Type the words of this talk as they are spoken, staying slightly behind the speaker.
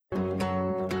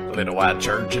little white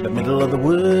church in the middle of the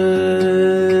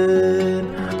wood.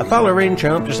 A following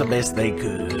Trump just the best they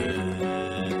could.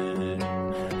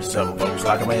 Some folks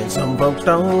like him and some folks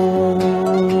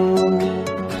don't.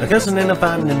 They're cussing and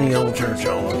fighting in the old church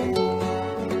home.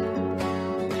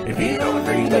 If you don't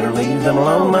agree, better leave them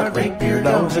alone. Might rape your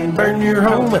dogs and burn your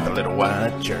home at the little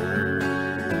white church.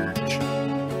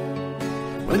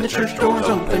 When the church doors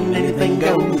open, anything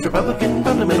goes. Republican,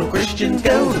 fundamental Christians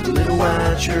go to the little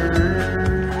white church.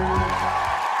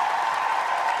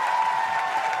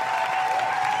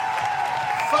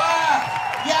 Fuck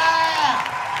yeah!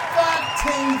 Fuck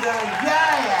to the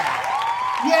yeah!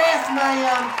 Yes,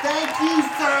 ma'am. Thank you,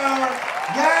 sir.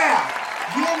 Yeah!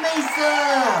 Give me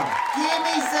some. Give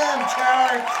me some,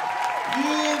 church.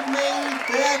 Give me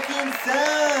fucking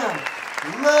some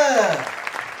love.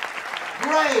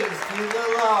 Praise to the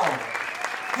Lord.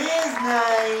 His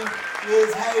name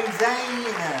is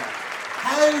Hosanna.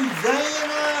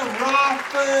 Hosanna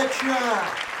Rafa Trump.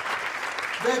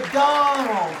 The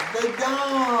Donald.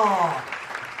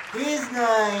 His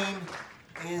name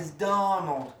is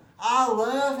Donald. I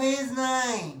love his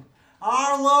name.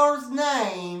 Our Lord's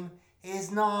name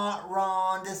is not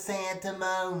Ron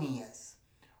DeSantimonious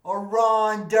or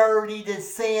Ron Dirty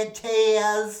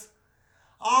DeSantis.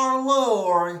 Our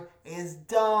Lord is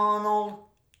Donald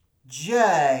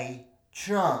J.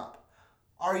 Trump.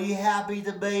 Are you happy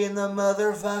to be in the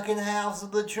motherfucking house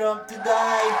of the Trump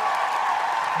today?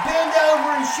 Bend over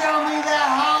and show me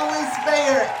that Holy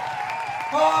Spirit.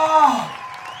 Oh,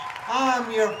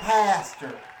 I'm your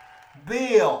pastor,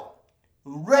 Bill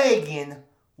Reagan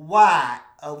White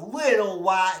of Little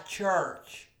White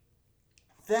Church.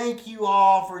 Thank you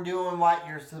all for doing what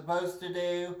you're supposed to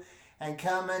do and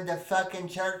coming to fucking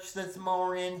church this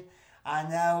morning. I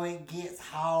know it gets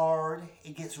hard.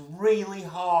 It gets really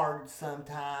hard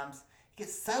sometimes. It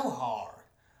gets so hard.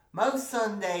 Most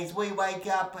Sundays we wake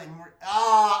up and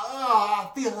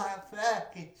I feel like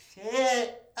fucking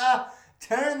shit.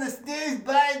 Turn the snooze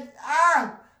button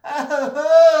on.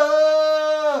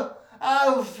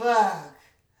 Oh fuck.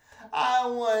 I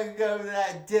want to go to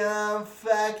that dumb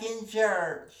fucking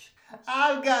church.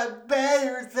 I've got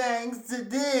better things to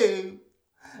do.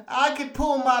 I could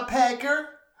pull my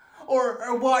pecker,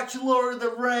 or watch Lord of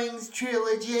the Rings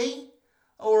trilogy,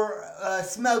 or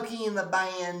Smokey and the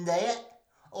Bandit,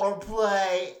 or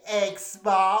play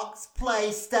Xbox,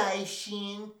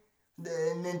 PlayStation,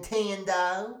 the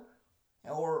Nintendo,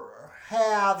 or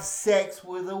have sex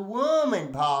with a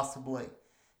woman possibly.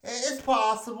 It's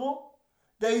possible.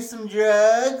 Do some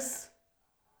drugs.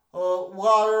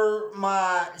 Water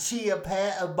my Chia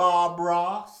Pet of Bob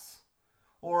Ross.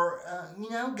 Or,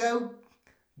 go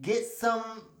get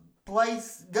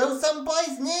someplace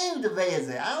new to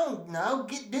visit. I don't know.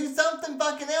 Do something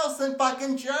fucking else than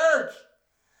fucking church.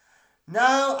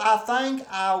 No, I think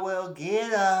I will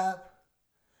get up,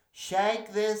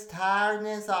 shake this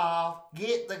tiredness off,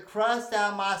 get the crust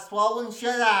out of my swollen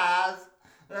shut eyes.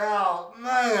 Oh,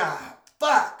 man,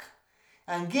 fuck.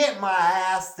 And get my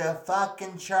ass to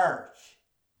fucking church.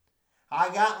 I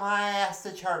got my ass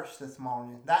to church this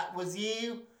morning. That was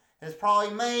you. It's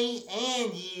probably me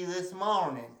and you this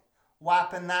morning.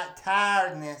 Wiping that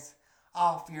tiredness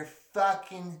off your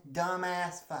fucking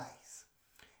dumbass face.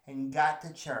 And you got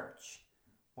to church.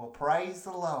 Well, praise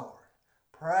the Lord.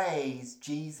 Praise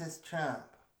Jesus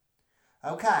Trump.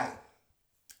 Okay.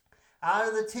 Out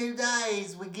of the 2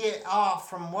 days we get off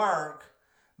from work,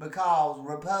 because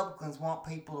Republicans want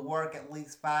people to work at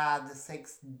least 5 to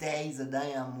 6 days a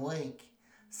damn week.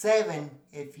 7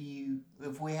 if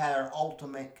we had our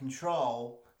ultimate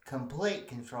control, complete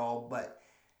control. But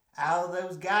out of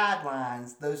those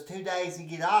guidelines, those 2 days you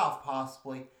get off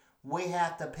possibly, we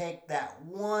have to pick that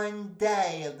one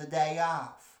day of the day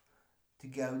off to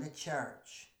go to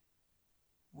church.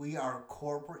 We are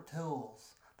corporate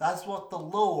tools. That's what the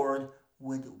Lord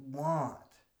would want.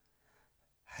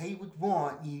 He would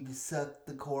want you to suck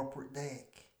the corporate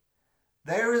dick.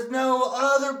 There is no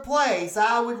other place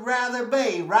I would rather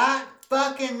be right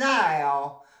fucking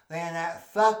now than at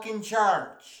fucking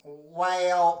church.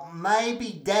 Well,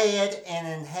 maybe dead and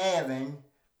in heaven,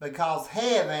 because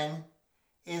heaven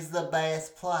is the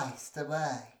best place to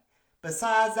be.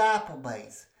 Besides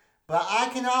Applebee's. But I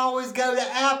can always go to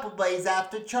Applebee's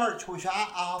after church, which I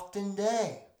often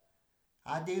do.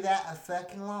 I do that a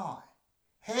fucking lot.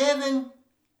 Heaven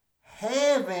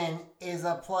is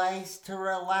a place to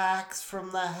relax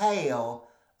from the hell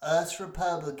us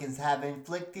Republicans have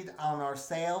inflicted on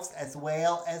ourselves as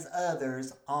well as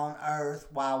others on earth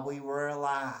while we were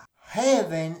alive.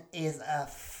 Heaven is a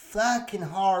fucking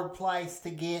hard place to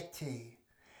get to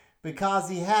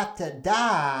because you have to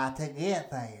die to get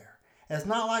there. It's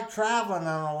not like traveling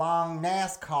on a long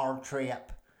NASCAR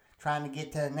trip, trying to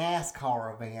get to a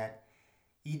NASCAR event.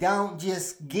 You don't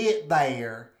just get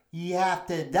there. You have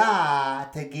to die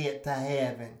to get to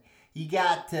heaven.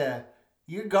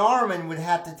 Your Garmin would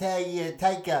have to tell you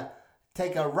to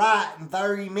take a right in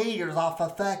 30 meters off a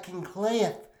fucking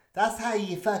cliff. That's how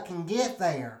you fucking get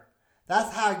there.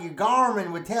 That's how your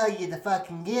Garmin would tell you to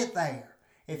fucking get there.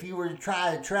 If you were to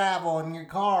try to travel in your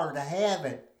car to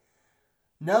heaven.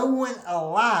 No one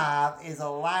alive is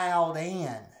allowed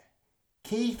in.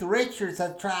 Keith Richards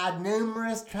has tried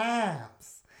numerous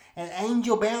times. And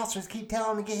angel bouncers keep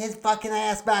telling him to get his fucking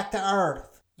ass back to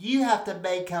earth. You have to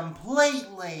be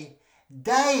completely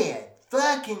dead,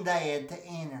 fucking dead to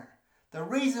enter. The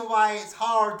reason why it's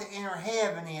hard to enter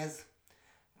heaven is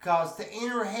because to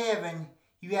enter heaven,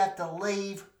 you have to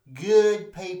leave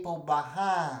good people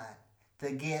behind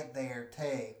to get there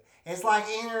too. It's like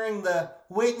entering the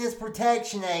Witness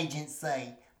Protection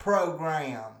Agency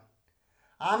program.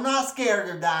 I'm not scared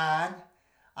of dying.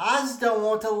 I just don't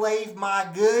want to leave my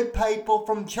good people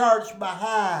from church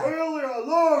behind. Really, I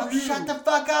love you. Shut the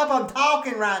fuck up. I'm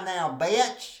talking right now,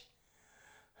 bitch.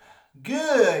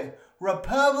 Good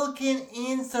Republican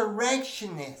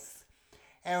insurrectionists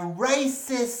and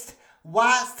racist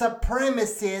white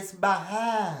supremacists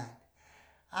behind.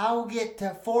 I will get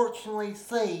to fortunately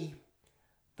see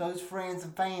those friends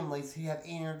and families who have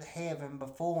entered heaven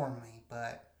before me,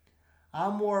 but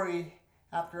I'm worried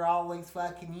after all these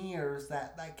fucking years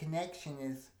that connection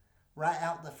is right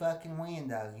out the fucking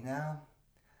window, you know?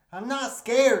 I'm not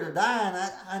scared of dying.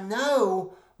 I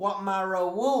know what my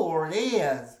reward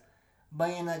is,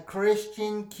 being a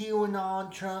Christian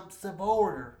QAnon Trump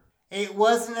supporter. It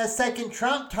wasn't a second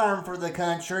Trump term for the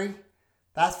country.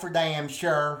 That's for damn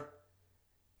sure.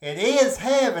 It is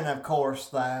heaven, of course,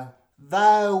 though.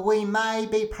 Though we may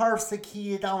be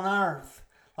persecuted on earth.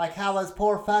 Like how those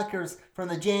poor fuckers from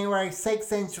the January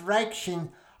 6th insurrection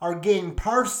are getting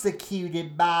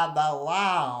persecuted by the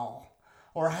law.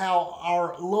 Or how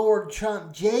our Lord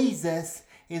Trump Jesus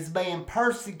is being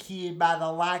persecuted by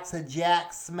the likes of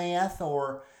Jack Smith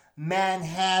or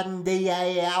Manhattan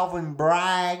DA Alvin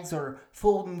Braggs or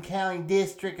Fulton County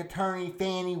District Attorney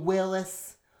Fannie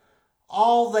Willis.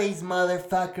 All these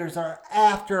motherfuckers are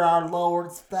after our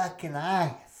Lord's fucking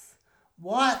ass.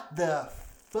 What the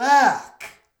fuck?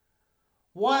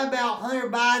 What about Hunter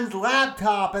Biden's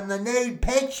laptop and the nude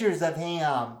pictures of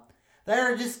him?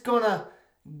 They're just gonna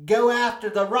go after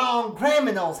the wrong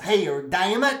criminals here,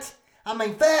 damn it. I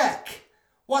mean, fuck.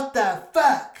 What the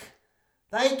fuck?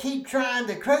 They keep trying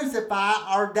to crucify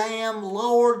our damn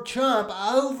Lord Trump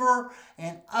over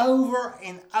and over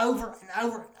and over and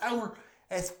over and over.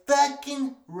 It's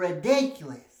fucking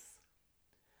ridiculous.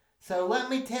 So let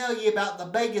me tell you about the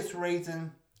biggest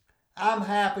reason I'm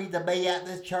happy to be at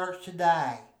this church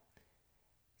today.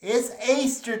 It's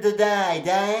Easter today,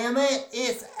 damn it.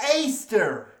 It's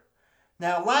Easter.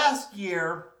 Now last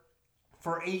year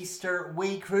for Easter,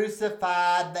 we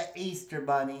crucified the Easter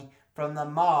bunny from the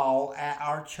mall at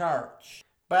our church.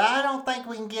 But I don't think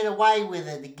we can get away with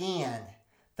it again.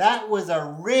 That was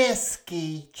a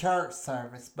risky church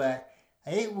service, but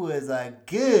it was a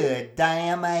good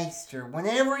damn Easter.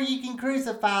 Whenever you can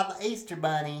crucify the Easter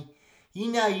bunny,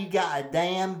 you know you got a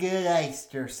damn good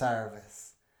Easter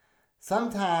service.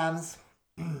 Sometimes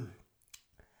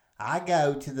I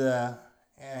go to the,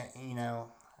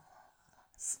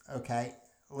 okay,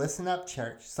 listen up,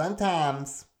 church.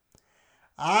 Sometimes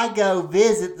I go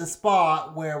visit the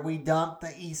spot where we dumped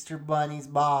the Easter bunny's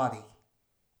body.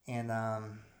 And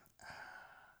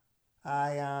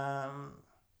I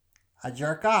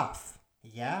jerk off.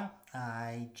 Yeah,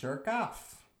 I jerk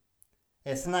off.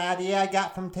 It's an idea I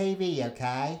got from TV,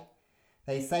 okay?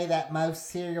 They say that most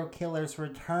serial killers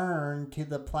return to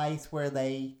the place where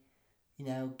they,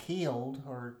 killed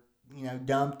or,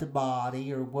 dumped a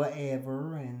body or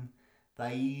whatever, and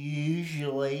they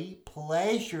usually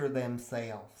pleasure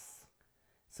themselves.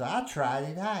 So I tried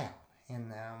it out,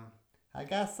 and I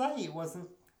gotta say, it wasn't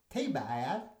too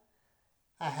bad.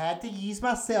 I had to use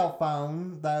my cell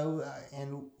phone, though,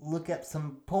 and look up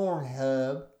some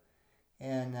Pornhub,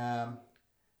 and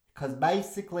because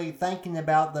basically thinking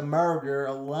about the murder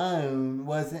alone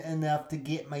wasn't enough to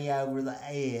get me over the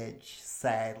edge,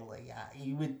 sadly.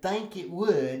 You would think it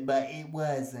would, but it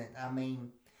wasn't. I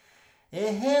mean,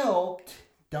 it helped,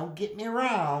 don't get me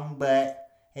wrong, but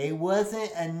it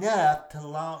wasn't enough to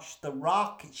launch the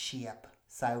rocket ship,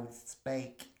 so to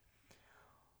speak.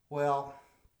 Well,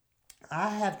 I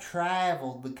have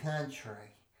traveled the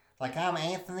country like I'm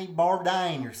Anthony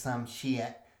Bourdain or some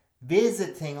shit,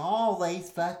 visiting all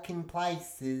these fucking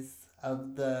places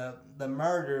of the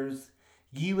murders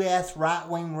U.S.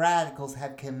 right-wing radicals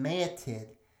have committed.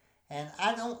 And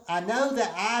I know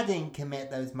that I didn't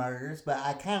commit those murders, but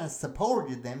I kind of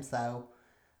supported them, so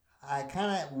I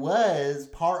kind of was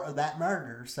part of that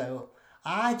murder. So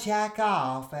I jack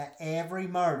off at every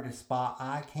murder spot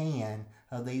I can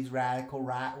of these radical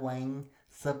right-wing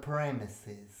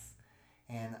supremacists.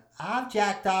 And I've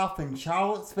jacked off in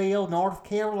Charlottesville, North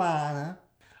Carolina.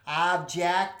 I've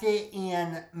jacked it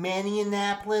in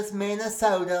Minneapolis,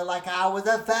 Minnesota like I was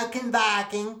a fucking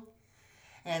Viking.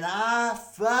 And I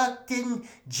fucking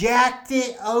jacked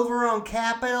it over on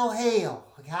Capitol Hill,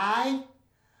 okay?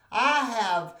 I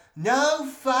have no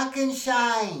fucking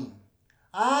shame.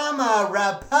 I'm a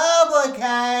Republican.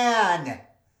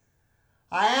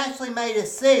 I actually made a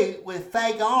suit with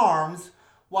fake arms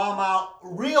while my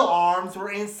real arms were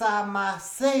inside my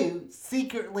suit,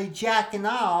 secretly jacking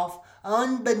off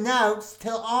unbeknownst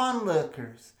to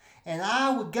onlookers. And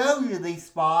I would go to these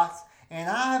spots and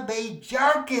I'd be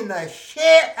jerking the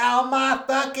shit out of my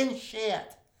fucking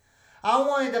shit. I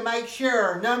wanted to make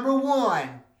sure, number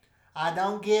one, I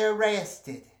don't get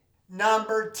arrested.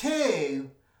 Number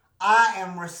two, I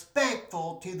am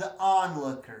respectful to the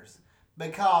onlookers,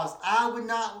 because I would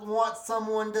not want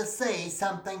someone to see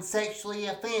something sexually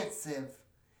offensive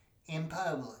in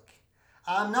public.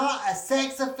 I'm not a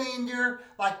sex offender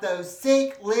like those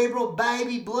sick, liberal,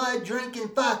 baby blood drinking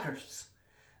fuckers.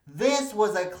 This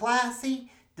was a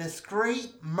classy,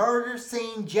 discreet murder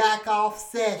scene jack-off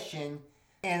session,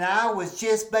 and I was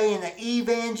just being an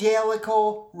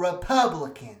evangelical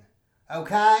Republican,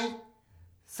 okay?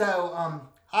 So,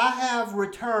 I have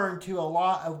returned to a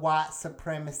lot of white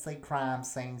supremacy crime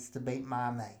scenes to beat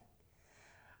my mate.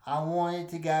 I wanted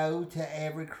to go to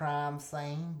every crime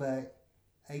scene, but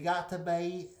it got to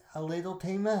be a little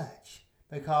too much,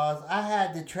 because I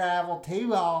had to travel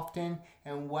too often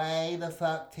and way the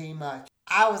fuck too much.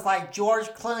 I was like George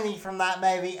Clooney from that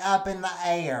movie Up in the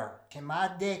Air, and my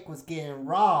dick was getting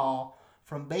raw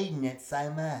from beating it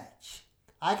so much.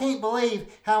 I can't believe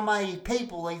how many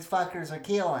people these fuckers are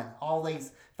killing, all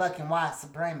these fucking white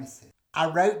supremacists. I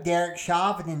wrote Derek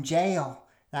Chauvin in jail,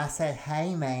 and I said,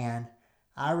 hey man,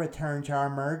 I returned to our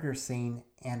murder scene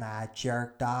and I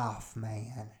jerked off,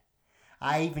 man.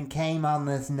 I even came on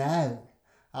this note.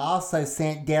 I also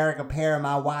sent Derek a pair of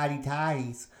my whitey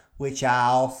tighties, which I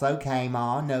also came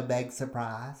on, no big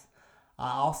surprise.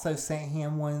 I also sent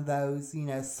him one of those,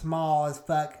 small as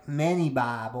fuck mini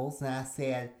Bibles, and I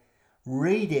said,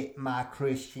 read it, my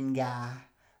Christian guy.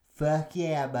 Fuck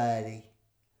yeah, buddy.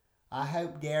 I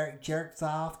hope Derek jerks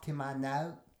off to my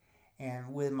note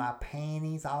and with my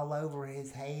panties all over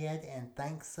his head and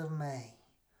thinks of me.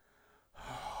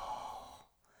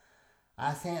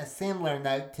 I sent a similar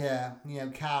note to,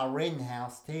 Kyle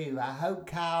Rittenhouse too. I hope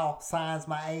Kyle signs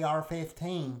my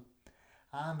AR-15.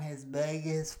 I'm his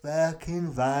biggest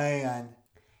fucking fan.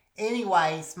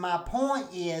 Anyways, my point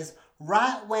is,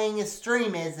 right-wing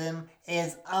extremism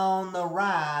is on the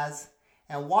rise,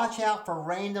 and watch out for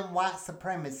random white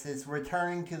supremacists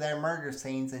returning to their murder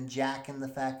scenes and jacking the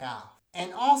fuck off.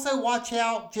 And also watch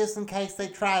out just in case they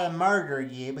try to murder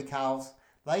you, because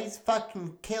these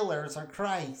fucking killers are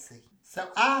crazy. So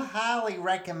I highly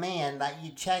recommend that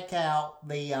you check out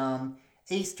the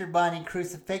Easter Bunny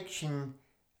crucifixion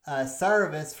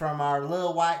service from our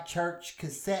Little White Church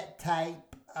cassette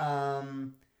tape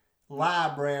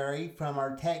library from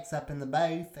our techs up in the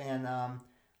booth, and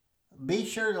be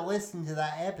sure to listen to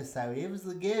that episode. It was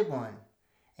a good one.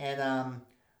 And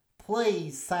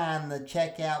please sign the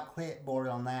checkout clipboard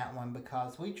on that one,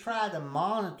 because we try to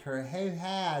monitor who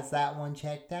has that one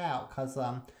checked out, because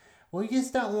we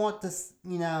just don't want to,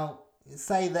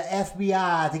 say the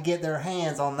FBI to get their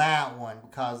hands on that one,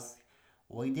 because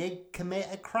we did commit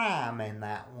a crime in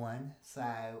that one. So,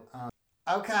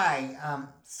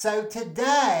 so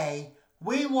today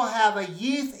we will have a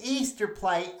youth Easter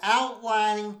plate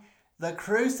outlining the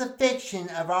crucifixion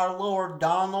of our Lord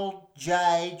Donald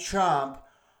J. Trump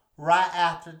right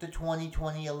after the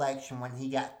 2020 election, when he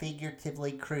got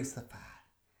figuratively crucified.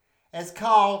 It's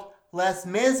called Les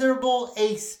Miserable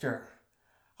Easter.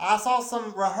 I saw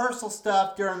some rehearsal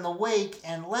stuff during the week,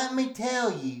 and let me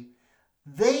tell you,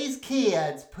 these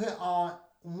kids put on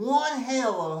one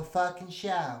hell of a fucking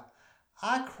show.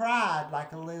 I cried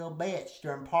like a little bitch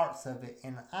during parts of it,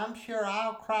 and I'm sure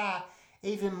I'll cry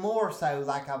even more so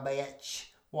like a bitch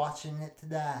watching it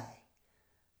today.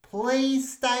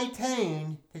 Please stay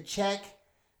tuned to check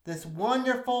this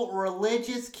wonderful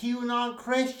religious QAnon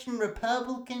Christian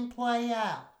Republican play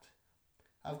out.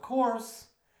 Of course,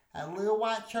 at Little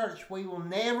White Church, we will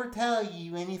never tell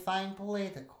you anything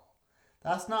political.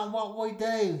 That's not what we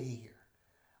do here.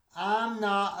 I'm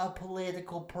not a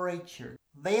political preacher.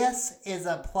 This is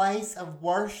a place of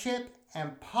worship,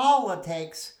 and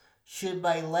politics should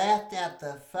be left at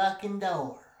the fucking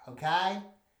door, okay?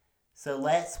 So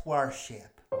let's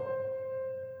worship.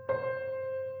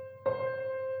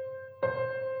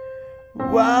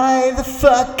 Why the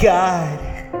fuck, God,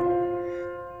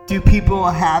 do people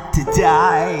have to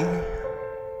die?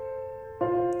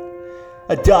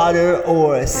 A daughter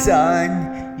or a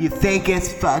son, you think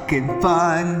it's fucking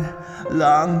fun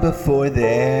long before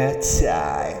their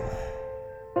time.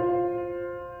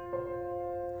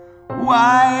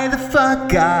 Why the fuck,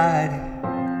 God,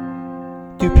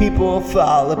 do people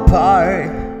fall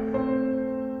apart?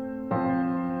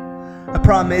 A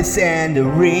promise and a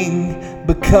ring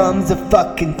becomes a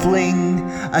fucking fling,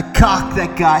 a cock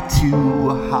that got too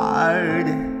hard.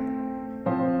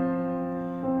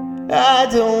 I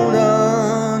don't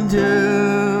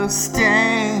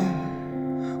understand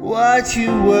what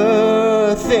you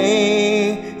were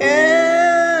thinking.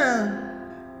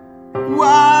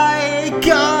 Why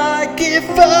God give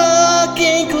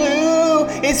fucking clue?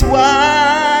 It's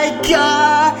why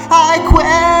God I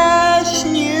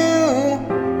question you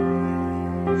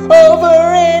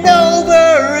over and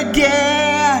over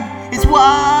again. It's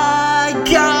why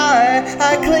God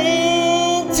I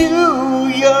cling to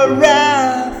your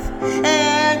wrath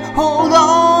and hold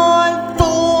on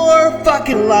for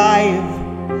fucking life.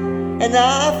 And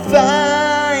I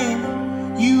find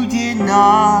you did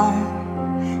not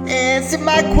answer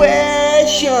my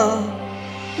question.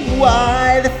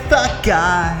 Why the fuck,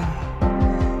 God,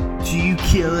 do you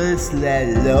kill us, let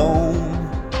alone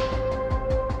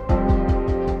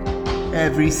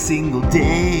every single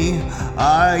day?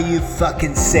 Are you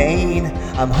fucking sane?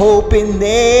 I'm hoping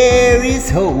there is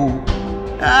hope.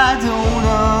 I don't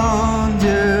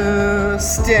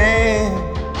understand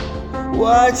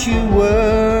what you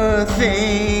were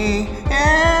thinking.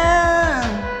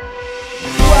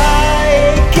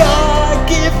 Why God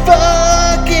give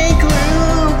fucking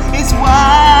clue? It's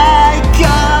why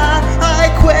God I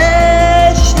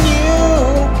question you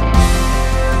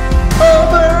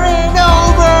over and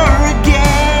over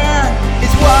again.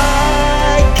 It's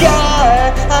why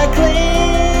God I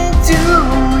cling to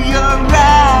your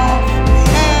wrath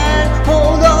and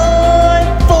hold on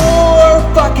for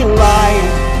fucking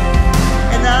life.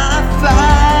 And I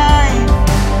find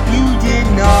you did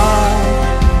not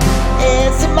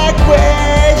answer my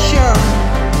question.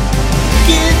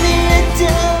 Give me a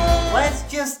day. Let's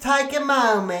just take a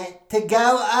moment to go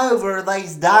over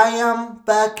these damn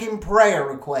fucking prayer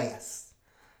requests.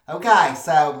 Okay,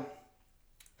 so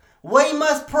we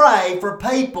must pray for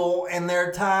people in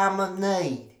their time of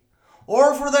need,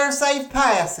 or for their safe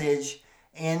passage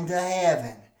into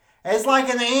heaven. It's like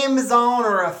an Amazon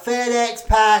or a FedEx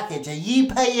package, a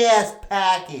UPS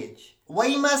package.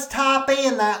 We must type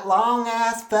in that long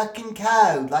ass fucking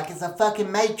code, like it's a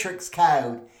fucking matrix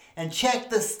code, and check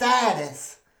the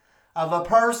status of a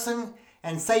person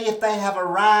and see if they have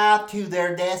arrived to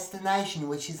their destination,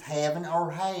 which is heaven or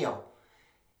hell.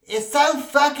 It's so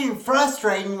fucking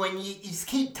frustrating when you just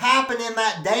keep typing in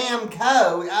that damn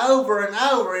code over and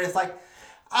over. It's like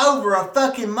over a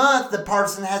fucking month the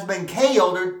person has been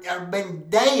killed or been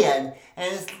dead,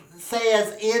 and it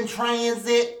says in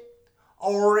transit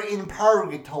or in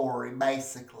purgatory,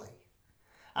 basically.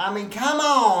 I mean, come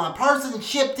on. A person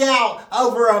shipped out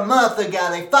over a month ago.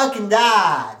 They fucking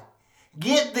died.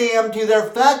 Get them to their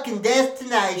fucking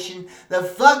destination the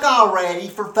fuck already,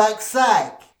 for fuck's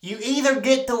sake. You either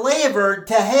get delivered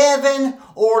to heaven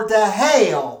or to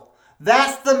hell.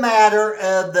 That's the matter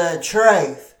of the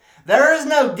truth. There is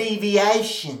no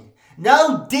deviation.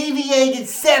 No deviated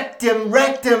septum,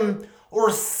 rectum,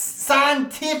 or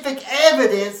scientific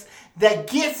evidence that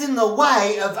gets in the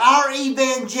way of our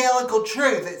evangelical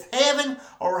truth. It's heaven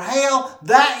or hell.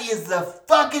 That is the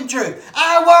fucking truth.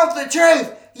 I want the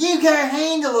truth. You can't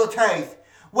handle the truth.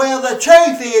 Well, the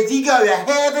truth is you go to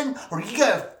heaven or you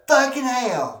go to fucking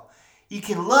hell. You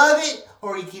can love it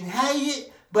or you can hate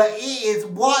it, but it is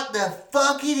what the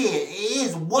fuck it is. It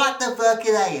is what the fuck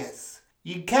it is.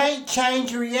 You can't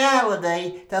change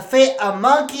reality to fit a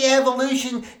monkey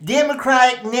evolution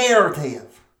democratic narrative.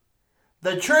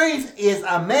 The truth is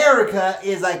America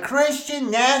is a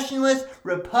Christian, nationalist,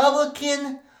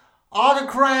 Republican,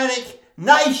 autocratic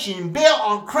nation built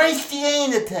on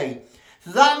Christianity.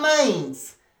 So that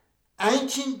means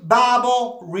ancient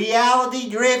Bible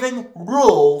reality-driven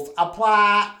rules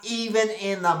apply even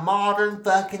in the modern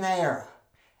fucking era.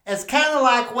 It's kind of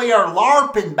like we are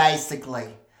LARPing,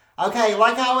 basically. Okay,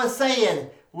 like I was saying,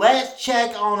 let's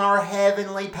check on our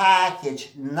heavenly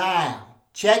package now.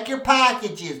 Check your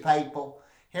packages, people.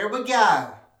 Here we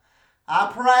go.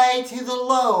 I pray to the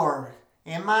Lord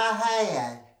in my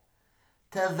head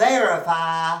to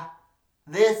verify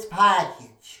this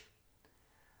package.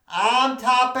 I'm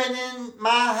typing in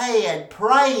my head,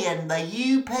 praying the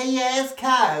UPS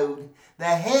code, the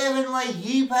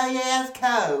heavenly UPS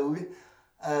code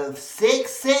of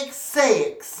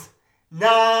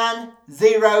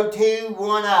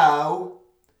 666-90210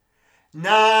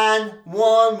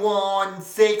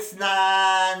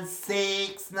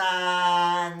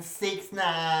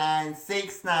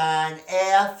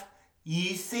 91169696969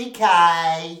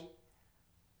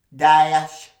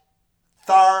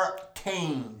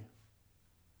 FUCK-13.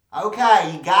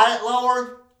 Okay, you got it,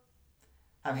 Lord?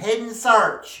 I'm hitting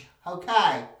search.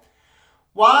 Okay.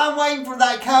 While I'm waiting for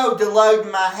that code to load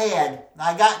in my head,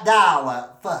 I got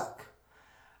dial-up. Fuck.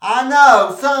 I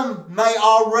know some may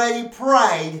already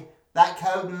prayed that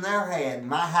code in their head.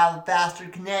 Might have a faster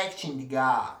connection to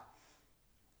God.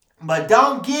 But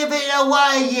don't give it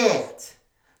away yet.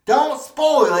 Don't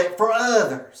spoil it for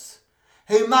others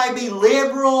who may be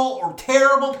liberal or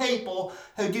terrible people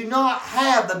who do not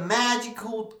have the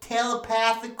magical,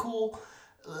 telepathical,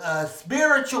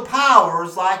 spiritual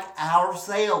powers like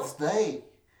ourselves do.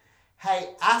 Hey,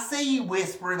 I see you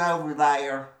whispering over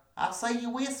there. I see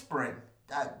you whispering.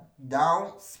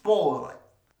 Don't spoil it.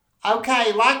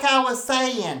 Okay, like I was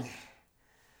saying,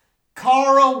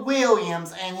 Carl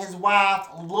Williams and his wife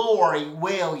Lori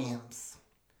Williams.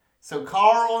 So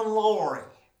Carl and Lori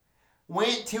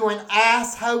went to an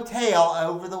ass hotel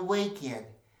over the weekend.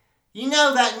 You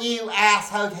know that new ass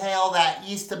hotel that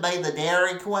used to be the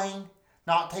Dairy Queen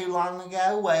not too long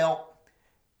ago? Well,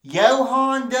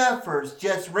 Johann Duffers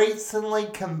just recently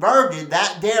converted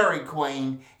that Dairy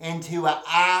Queen into an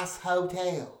ass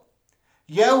hotel.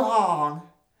 Johann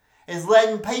is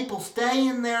letting people stay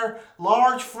in their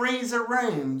large freezer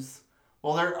rooms.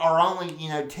 Well, there are only,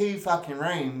 2 fucking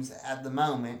rooms at the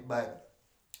moment, but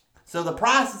so the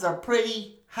prices are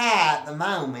pretty high at the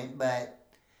moment, but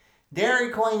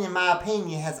Dairy Queen, in my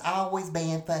opinion, has always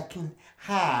been fucking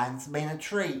high, and it's been a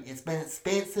treat. It's been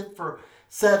expensive for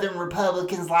Southern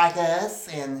Republicans like us,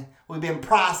 and we've been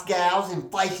price gouged.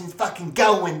 Inflation's fucking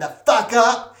going the fuck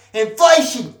up.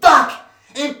 Inflation, fuck!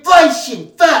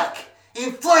 Inflation, fuck!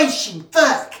 Inflation,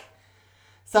 fuck!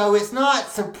 So it's not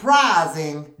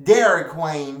surprising Dairy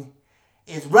Queen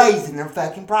is raising their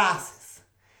fucking prices.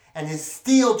 And is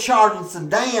still charging some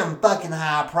damn fucking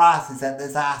high prices at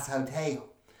this ice hotel.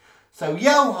 So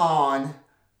Johann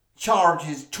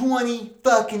charges $20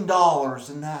 fucking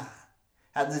a night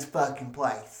at this fucking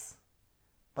place.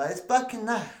 But it's fucking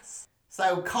nice.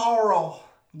 So Carl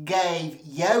gave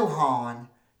Johann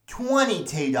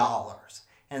 $22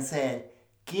 and said,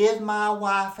 give my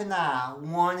wife and I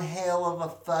one hell of a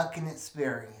fucking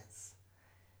experience.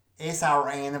 It's our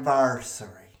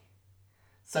anniversary.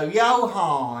 So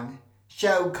Johann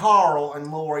showed Carl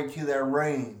and Lori to their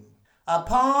room.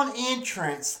 Upon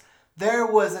entrance, there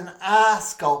was an eye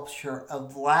sculpture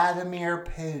of Vladimir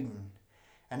Putin.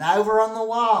 And over on the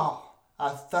wall, a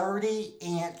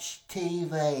 30-inch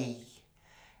TV.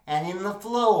 And in the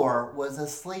floor was a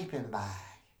sleeping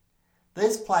bag.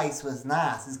 This place was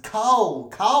nice. It's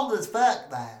cold as fuck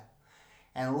though.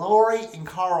 And Lori and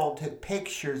Carl took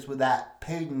pictures with that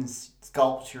Putin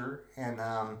sculpture and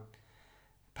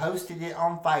posted it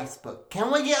on Facebook. Can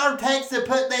we get our text to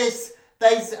put these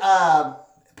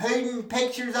Putin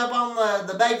pictures up on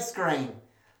the big screen?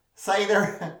 Say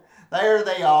there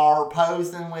they are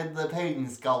posing with the Putin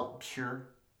sculpture.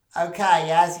 Okay,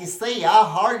 as you see, I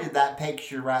hearted that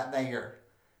picture right there.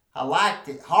 I liked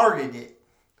it, hearted it.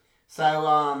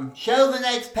 So, show the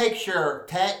next picture,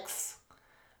 Tex.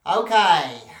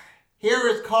 Okay, here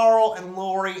is Carl and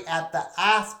Lori at the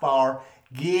ice bar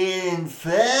getting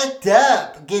fucked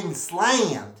up, getting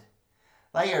slammed.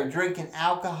 They are drinking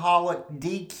alcoholic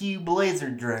DQ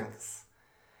Blizzard drinks.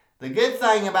 The good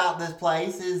thing about this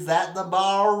place is that the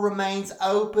bar remains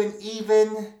open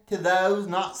even to those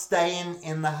not staying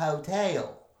in the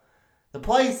hotel. The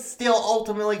place still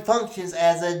ultimately functions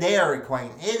as a Dairy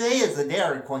Queen. It is a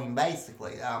Dairy Queen,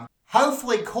 basically.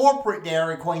 Hopefully corporate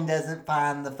Dairy Queen doesn't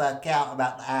find the fuck out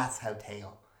about the ice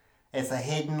hotel. It's a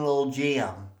hidden little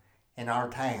gem in our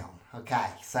town. Okay,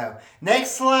 so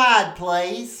next slide,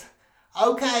 please.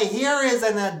 Okay, here is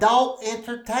an adult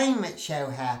entertainment show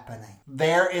happening.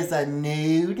 There is a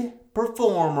nude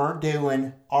performer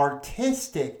doing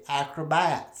artistic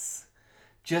acrobats.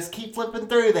 Just keep flipping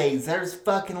through these. There's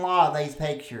fucking a lot of these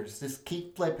pictures. Just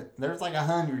keep flipping. There's like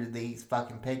 100 of these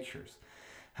fucking pictures.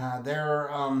 There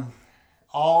are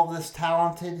all this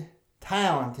talented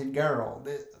girl.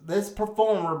 This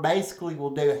performer basically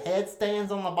will do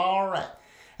headstands on the bar.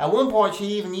 At one point, she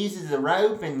even uses a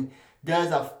rope and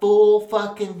does a full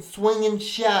fucking swinging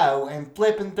show and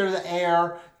flipping through the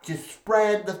air, just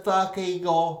spread the fuck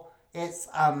eagle. It's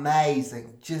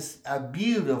amazing. Just a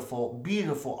beautiful,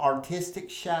 beautiful artistic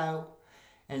show.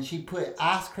 And she put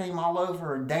ice cream all over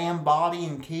her damn body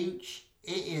and cooch.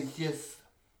 It is just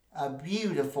a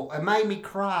beautiful, it made me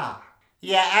cry.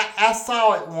 Yeah, I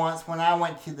saw it once when I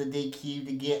went to the DQ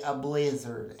to get a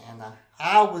Blizzard, and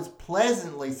I was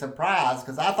pleasantly surprised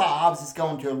because I thought I was just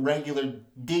going to a regular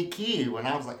DQ, and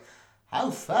I was like,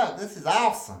 oh fuck, this is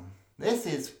awesome. This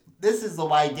is the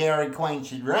way Dairy Queen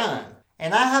should run.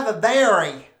 And I have a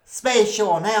very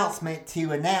special announcement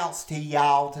to announce to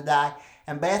y'all today.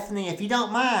 And Bethany, if you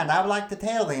don't mind, I would like to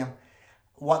tell them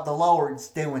what the Lord's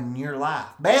doing in your life.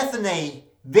 Bethany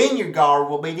Vineyard Guard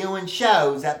will be doing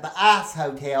shows at the Ice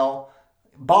Hotel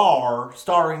bar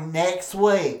starting next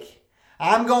week.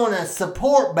 I'm going to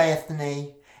support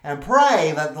Bethany and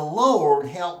pray that the Lord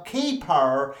help keep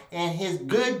her in His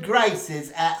good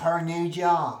graces at her new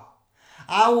job.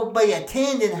 I will be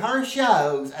attending her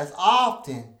shows as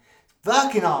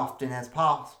fucking often as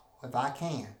possible if I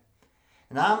can.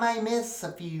 And I may miss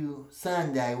a few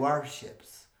Sunday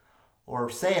worships or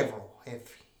several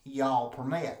if y'all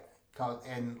permit.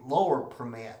 And Lord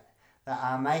permit that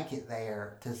I make it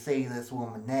there to see this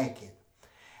woman naked.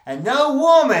 And no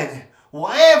woman will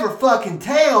ever fucking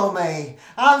tell me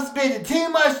I'm spending too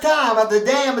much time at the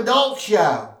damn adult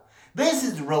show. This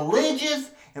is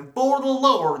religious and for the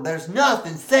Lord. There's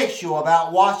nothing sexual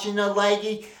about watching a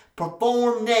lady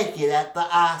perform naked at the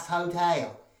Ice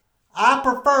Hotel. I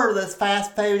prefer this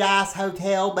fast food Ice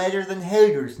Hotel better than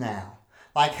Hooters now.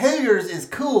 Like Hooters is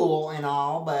cool and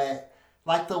all, but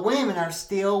like the women are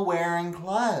still wearing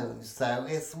clothes. So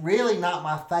it's really not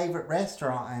my favorite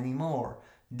restaurant anymore.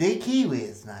 DQ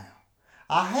is now.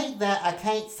 I hate that I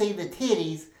can't see the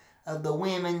titties of the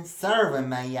women serving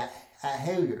me at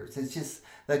Hooters. It's just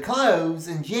the clothes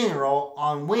in general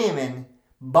on women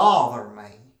bother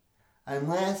me.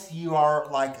 Unless you are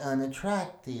like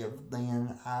unattractive,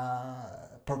 then I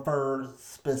prefer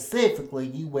specifically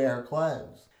you wear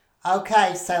clothes.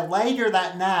 Okay, so later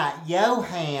that night,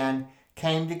 Johan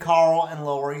came to Carl and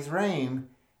Lori's room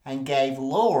and gave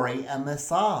Lori a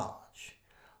massage.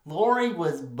 Lori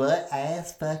was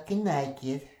butt-ass fucking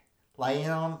naked, laying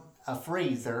on a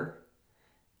freezer.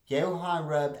 Johan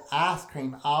rubbed ice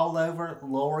cream all over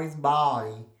Lori's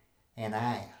body and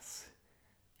ass.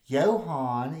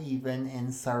 Johan even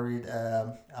inserted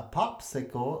a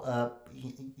popsicle up,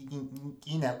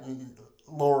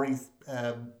 Lori's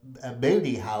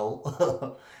booty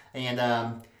hole.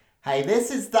 And, hey,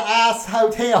 this is the Ice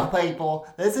Hotel, people.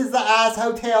 This is the Ice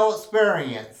Hotel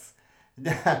experience.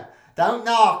 Don't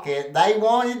knock it. They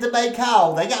wanted to be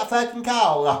cold. They got fucking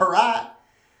cold, alright?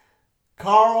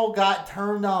 Carl got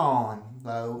turned on,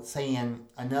 though, seeing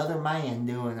another man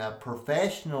doing a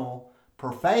professional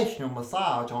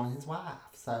massage on his wife.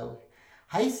 So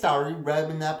he started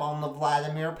rubbing up on the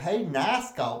Vladimir Putin ice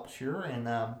sculpture,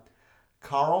 and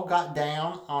Carl got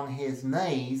down on his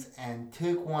knees and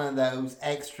took one of those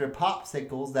extra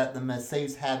popsicles that the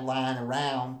masseuse had lying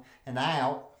around and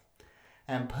out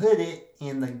and put it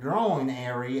in the groin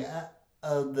area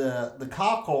of the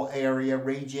cockle area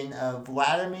region of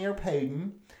Vladimir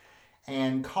Putin.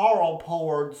 And Carl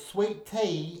poured sweet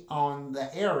tea on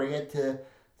the area to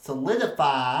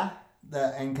solidify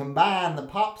and combine the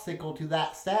popsicle to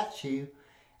that statue.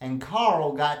 And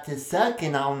Carl got to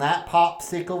sucking on that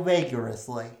popsicle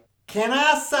vigorously. Can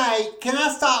I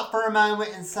stop for a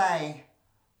moment and say,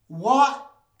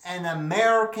 what an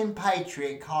American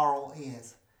patriot Carl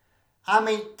is. I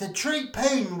mean, to treat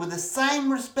Putin with the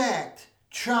same respect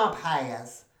Trump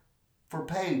has for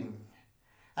Putin.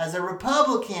 As a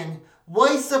Republican,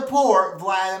 we support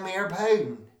Vladimir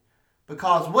Putin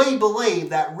because we believe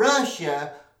that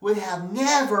Russia would have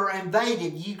never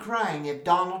invaded Ukraine if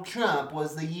Donald Trump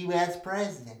was the U.S.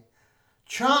 president.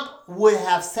 Trump would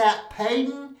have sat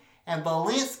Putin and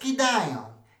Zelensky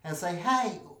down and say,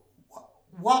 hey,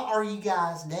 what are you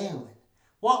guys doing?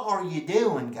 What are you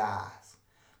doing, guys?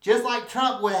 Just like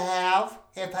Trump would have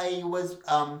if he was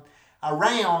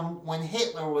around when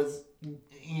Hitler was,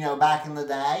 back in the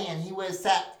day, and he would have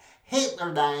sat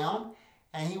Hitler down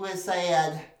and he would have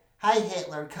said, hey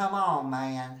Hitler, come on,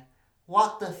 man.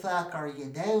 What the fuck are you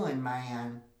doing,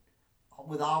 man,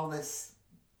 with all this,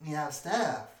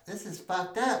 stuff? This is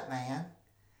fucked up, man.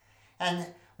 And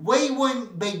we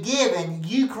wouldn't be giving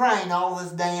Ukraine all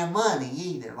this damn money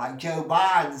either, like Joe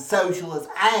Biden's socialist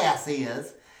ass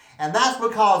is. And that's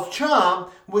because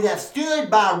Trump would have stood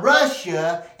by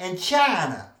Russia and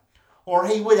China. Or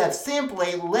he would have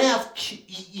simply left,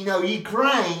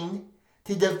 Ukraine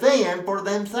to defend for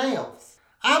themselves.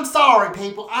 I'm sorry,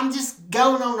 people. I'm just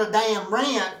going on a damn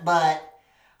rant, but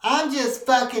I'm just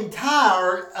fucking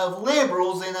tired of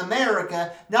liberals in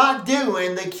America not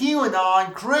doing the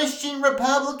QAnon Christian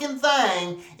Republican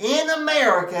thing in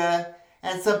America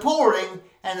and supporting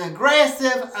an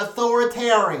aggressive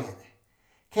authoritarian.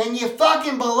 Can you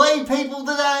fucking believe people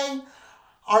today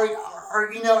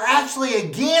are actually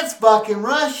against fucking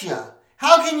Russia?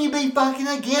 How can you be fucking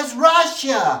against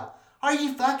Russia? Are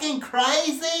you fucking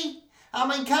crazy? I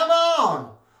mean, come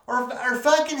on. Or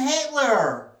fucking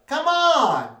Hitler. Come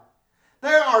on.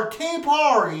 There are two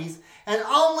parties and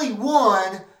only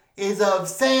one is of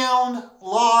sound,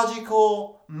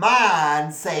 logical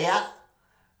mindset.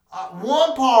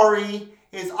 One party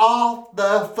is off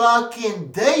the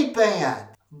fucking deep end.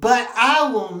 But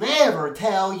I will never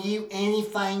tell you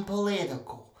anything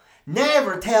political.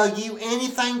 Never tell you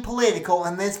anything political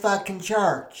in this fucking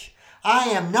church. I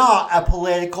am not a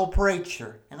political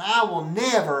preacher, and I will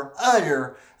never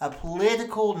utter a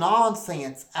political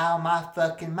nonsense out of my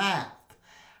fucking mouth.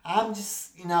 I'm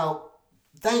just,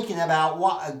 thinking about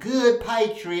what a good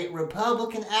patriot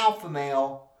Republican alpha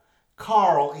male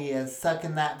Carl is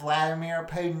sucking that Vladimir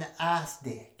Putin ice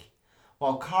dick,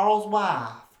 while Carl's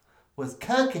wife was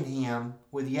cucking him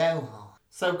with Johann.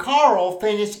 So Carl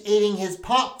finished eating his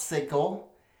popsicle,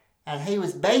 and he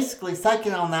was basically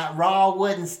sucking on that raw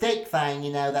wooden stick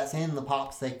thing, that's in the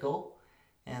popsicle.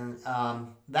 And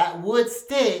that wood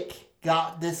stick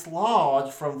got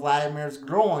dislodged from Vladimir's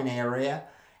groin area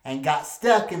and got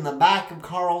stuck in the back of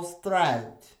Carl's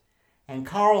throat. And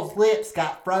Carl's lips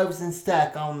got frozen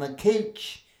stuck on the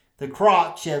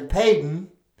crotch of Putin.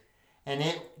 And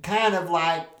it kind of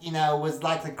was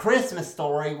like the Christmas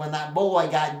story when that boy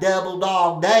got double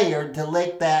dog dared to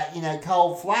lick that,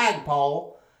 cold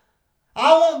flagpole.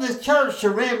 I want this church to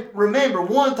remember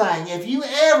one thing. If you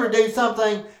ever do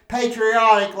something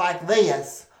patriotic like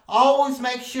this, always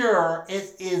make sure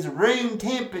it is room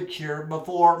temperature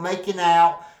before making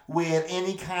out with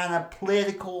any kind of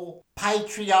political,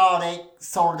 patriotic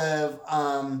sort of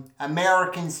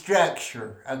American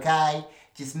structure, okay?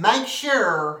 Just make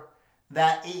sure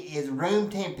that it is room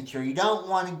temperature. You don't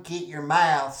want to get your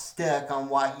mouth stuck on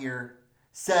what you're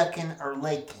sucking or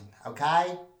licking,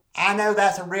 okay? I know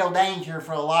that's a real danger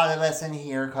for a lot of us in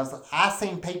here because I've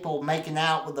seen people making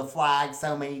out with the flag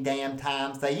so many damn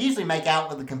times. They usually make out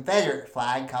with the Confederate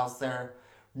flag because they're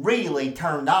really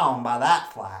turned on by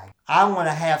that flag. I want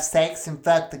to have sex and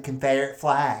fuck the Confederate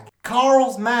flag.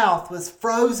 Carl's mouth was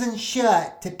frozen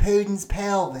shut to Putin's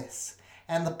pelvis,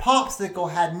 and the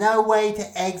popsicle had no way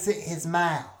to exit his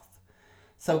mouth.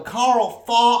 So Carl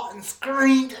fought and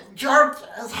screamed and jerked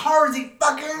as hard as he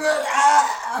fucking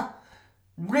could,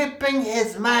 ripping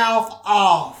his mouth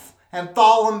off and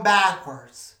falling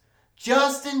backwards,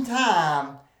 just in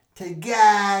time to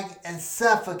gag and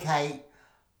suffocate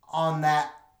on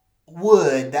that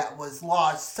wood that was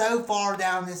lodged so far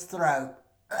down his throat,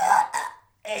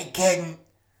 he couldn't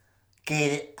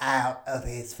get it out of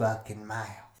his fucking mouth.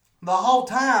 The whole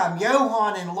time,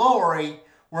 Johann and Lori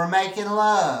were making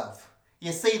love.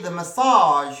 You see, the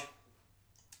massage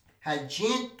had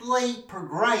gently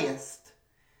progressed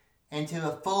into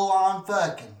a full-on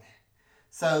fucking.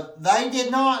 So they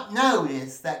did not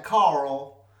notice that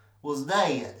Carl was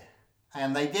dead.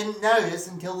 And they didn't notice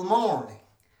until the morning.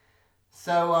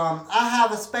 So I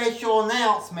have a special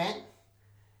announcement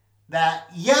that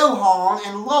Johann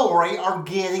and Lori are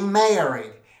getting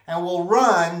married and will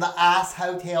run the Ice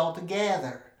Hotel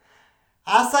together.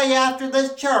 I say after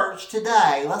this church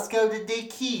today, let's go to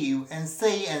DQ and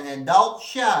see an adult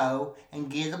show and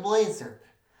get a blizzard.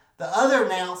 The other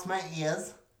announcement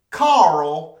is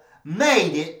Carl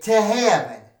made it to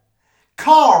heaven.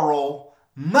 Carl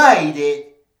made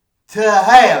it to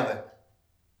heaven.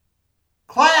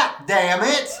 Clap, damn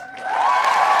it!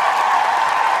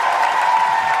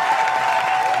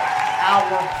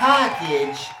 Our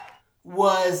package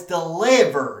was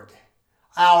delivered.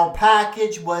 Our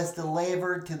package was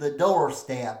delivered to the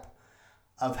doorstep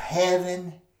of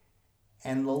heaven,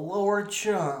 and the Lord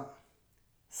Trump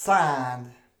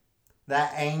signed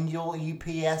that angel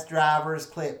UPS driver's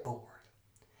clipboard,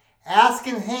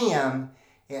 asking him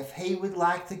if he would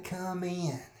like to come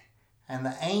in. And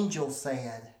the angel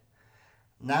said,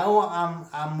 "No,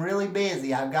 I'm really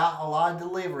busy. I've got a lot of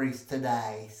deliveries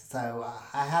today. So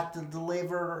I have to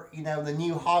deliver, the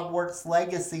new Hogwarts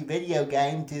Legacy video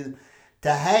game to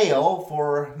hell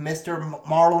for Mr.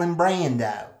 Marlon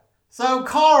Brando." So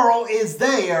Carl is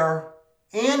there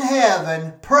in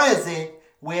heaven, present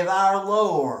with our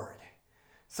Lord.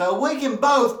 So we can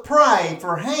both pray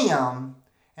for him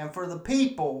and for the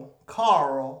people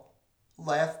Carl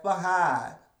left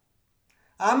behind.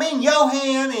 I mean,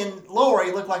 Johan and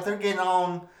Lori look like they're getting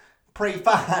on pretty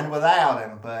fine without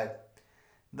him, but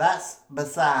that's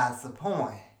besides the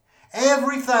point.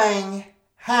 Everything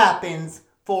happens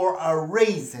for a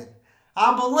reason.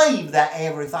 I believe that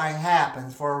everything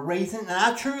happens for a reason, and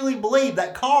I truly believe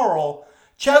that Carl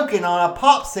choking on a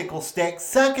popsicle stick,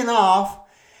 sucking off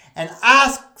an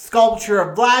ice sculpture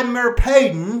of Vladimir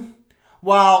Putin,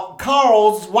 while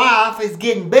Carl's wife is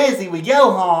getting busy with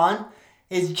Johan,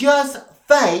 is just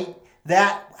fate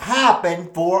that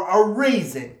happened for a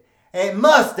reason. It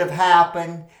must have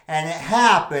happened, and it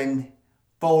happened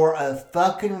for a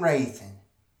fucking reason.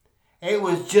 It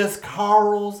was just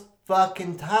Carl's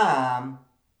fucking time.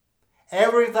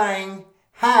 Everything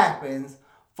happens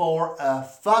for a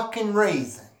fucking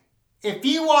reason. If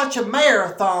you watch a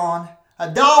marathon, a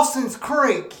Dawson's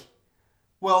Creek,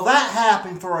 well, that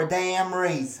happened for a damn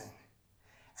reason.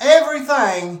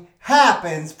 Everything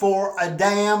happens for a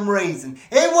damn reason.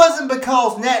 It wasn't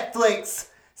because Netflix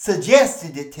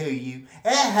suggested it to you.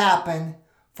 It happened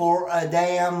for a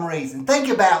damn reason. Think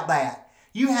about that.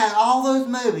 You had all those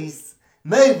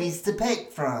movies to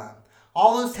pick from.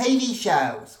 All those TV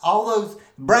shows. All those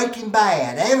Breaking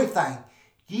Bad. Everything.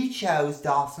 You chose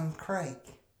Dawson's Creek.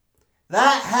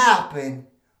 That happened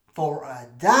for a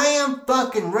damn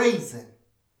fucking reason.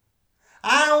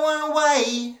 I don't want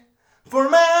to wait for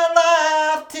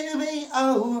my life to be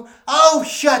over. Oh,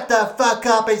 shut the fuck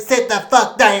up and sit the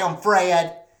fuck down,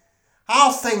 Fred.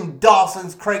 I'll sing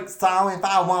Dawson's Creek song if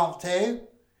I want to.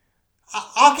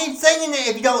 I'll keep singing it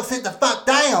if you don't sit the fuck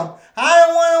down. I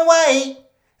don't want to wait.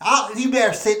 You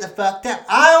better sit the fuck down.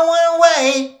 I don't want to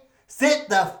wait. Sit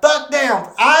the fuck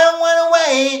down. I don't want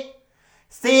to wait.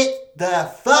 Sit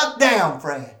the fuck down,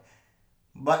 Fred.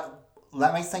 But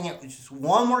let me sing it just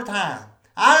one more time.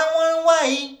 I don't want to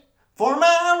wait for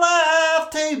my life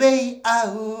to be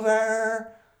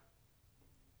over.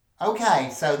 Okay,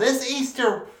 so this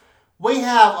Easter we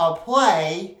have a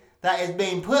play that is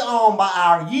being put on by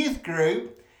our youth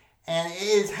group, and it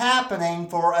is happening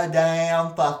for a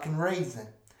damn fucking reason.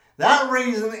 That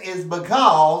reason is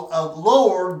because of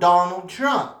Lord Donald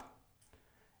Trump.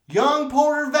 Young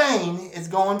Porter Vane is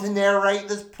going to narrate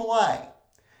this play.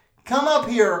 Come up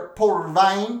here, Porter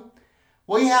Vane.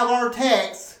 We have our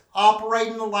techs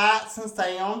operating the lights and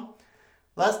sound.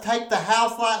 Let's take the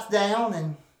house lights down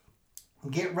and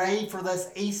get ready for this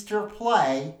Easter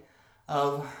play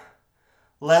of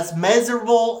Les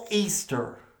Miserable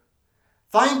Easter.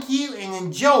 Thank you and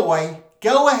enjoy.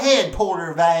 Go ahead,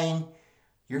 Porter Vane.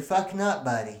 You're fucking up,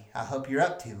 buddy. I hope you're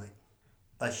up to it.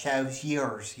 The show's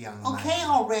yours, young man. Okay,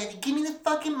 already. Give me the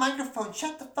fucking microphone.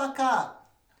 Shut the fuck up.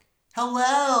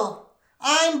 Hello.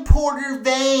 I'm Porter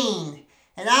Vane,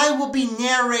 and I will be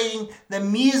narrating the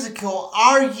musical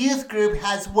our youth group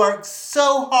has worked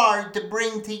so hard to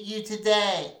bring to you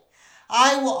today.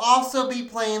 I will also be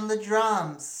playing the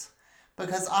drums,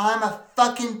 because I'm a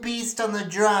fucking beast on the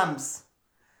drums.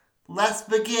 Let's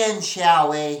begin,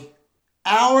 shall we?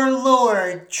 Our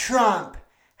Lord Trump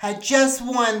had just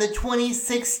won the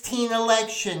 2016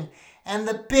 election, and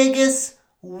the biggest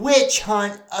witch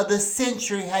hunt of the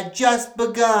century had just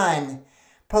begun,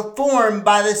 performed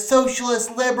by the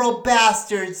socialist liberal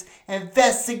bastards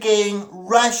investigating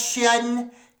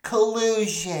Russian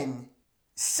collusion.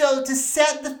 So to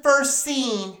set the first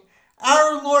scene,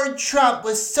 our Lord Trump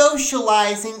was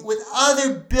socializing with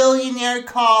other billionaire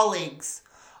colleagues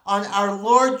on our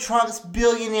Lord Trump's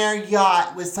billionaire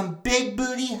yacht with some big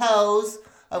booty hoes,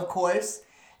 of course,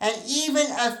 and even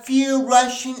a few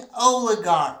Russian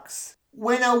oligarchs.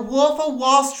 When a Wolf of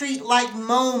Wall Street-like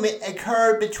moment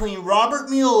occurred between Robert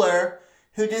Mueller,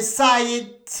 who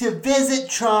decided to visit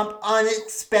Trump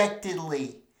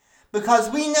unexpectedly. Because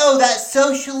we know that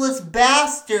socialist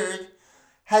bastard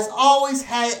has always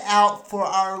had it out for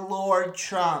our Lord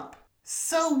Trump.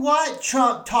 So what?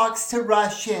 Trump talks to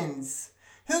Russians.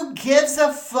 Who gives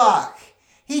a fuck?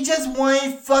 He just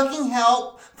wanted fucking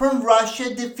help from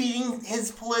Russia defeating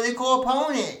his political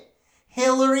opponent,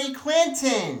 Hillary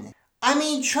Clinton. I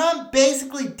mean, Trump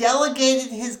basically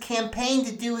delegated his campaign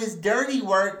to do his dirty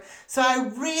work, so I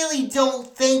really don't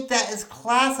think that is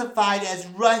classified as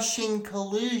Russian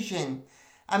collusion.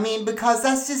 I mean, because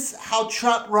that's just how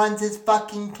Trump runs his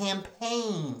fucking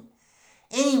campaign.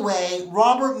 Anyway,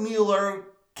 Robert Mueller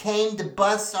came to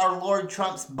bust our Lord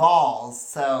Trump's balls,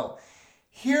 so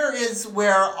here is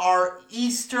where our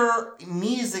Easter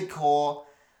musical,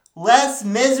 Les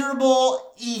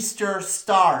Miserable Easter,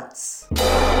 starts.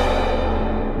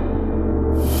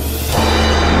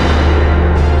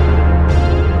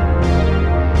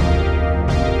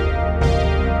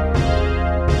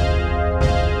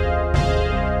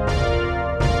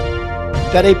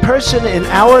 that a person in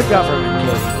our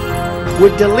government, Katie,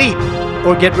 would delete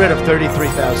or get rid of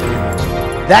 33,000 emails.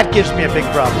 That gives me a big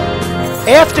problem.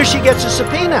 After she gets a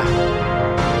subpoena,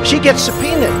 she gets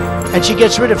subpoenaed and she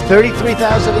gets rid of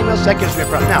 33,000 emails, that gives me a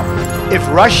problem. Now, if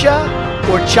Russia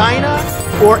or China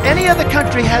or any other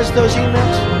country has those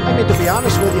emails, I mean, to be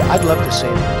honest with you, I'd love to see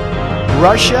them.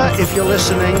 Russia, if you're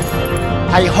listening,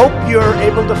 I hope you're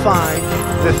able to find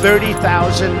the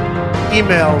 30,000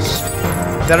 emails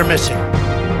that are missing.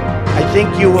 I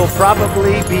think you will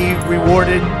probably be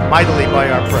rewarded mightily by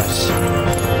our press.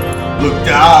 Look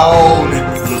down,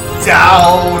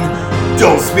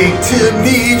 don't speak to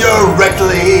me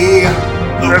directly.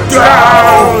 Look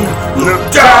down,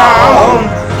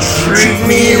 treat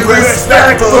me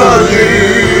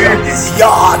respectfully. This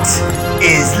yacht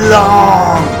is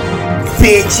long,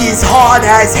 bitch is hard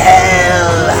as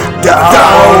hell.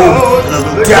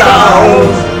 Look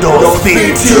down, don't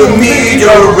speak to me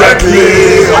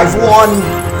directly. I've won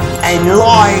in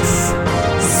life.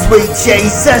 Sweet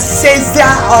Jesus, is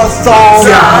that a song?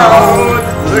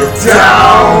 Look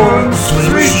down,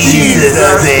 sweet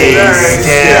Jesus, is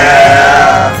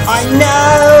there. I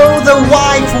know the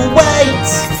wife will wait.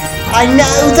 I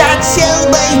know that she'll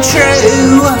be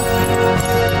true.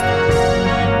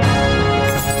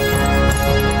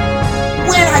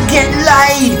 When I get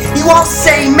laid, you won't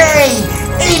see me,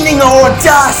 evening or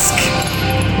dusk.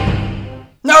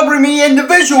 Now bring me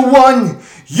individual one.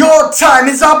 Your time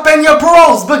is up and your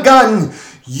parole's begun.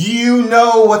 You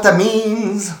know what that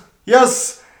means.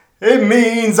 Yes, it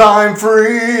means I'm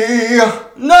free.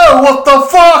 No, what the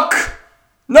fuck?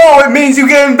 No, it means you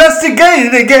get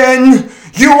investigated again.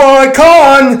 You are a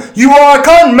con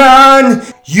man.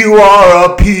 You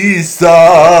are a piece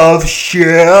of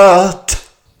shit.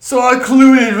 So I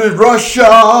colluded with Russia.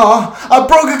 I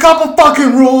broke a couple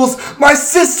fucking rules. My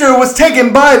sister was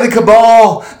taken by the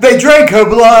cabal. They drank her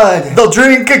blood. They'll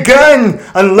drink again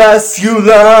unless you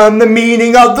learn the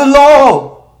meaning of the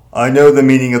law. I know the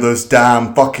meaning of those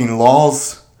damn fucking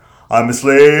laws. I'm a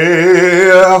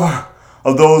slave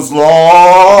of those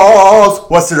laws.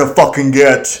 What's there to fucking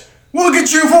get? We'll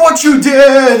get you for what you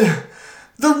did.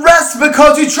 The rest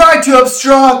because you tried to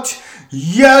obstruct.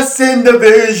 Yes,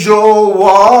 individual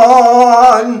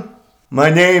one. My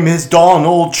name is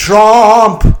Donald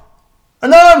Trump.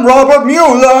 And I'm Robert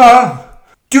Mueller.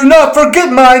 Do not forget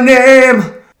my name.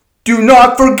 Do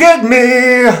not forget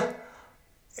me.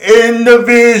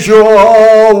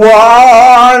 Individual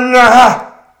one.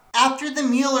 After the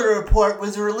Mueller report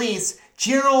was released,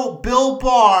 General Bill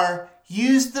Barr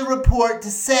used the report to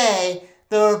say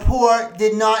the report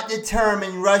did not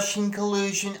determine Russian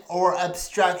collusion or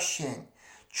obstruction.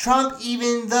 Trump,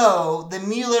 even though the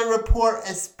Mueller report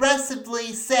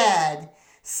expressly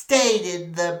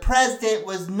stated the president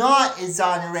was not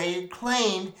exonerated,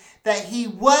 claimed that he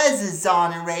was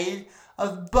exonerated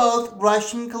of both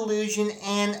Russian collusion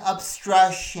and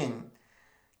obstruction.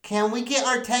 Can we get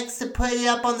our text to put it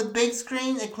up on the big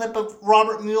screen? A clip of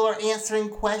Robert Mueller answering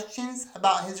questions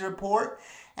about his report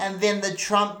and then the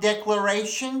Trump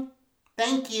declaration?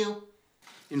 Thank you.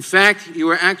 In fact, you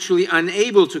were actually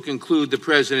unable to conclude the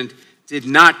president did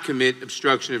not commit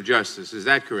obstruction of justice. Is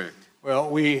that correct? Well,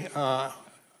 we,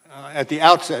 at the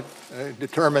outset,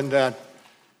 determined that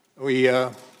we,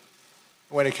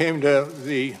 when it came to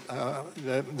the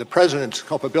president's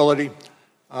culpability,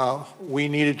 we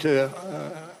needed to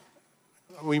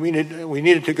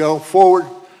go forward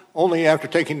only after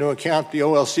taking into account the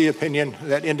OLC opinion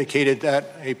that indicated that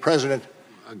a president,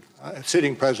 a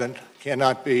sitting president,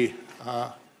 cannot be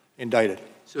indicted.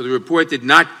 So the report did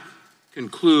not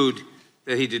conclude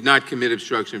that he did not commit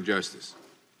obstruction of justice.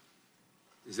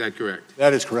 Is that correct?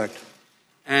 That is correct.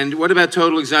 And what about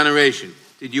total exoneration?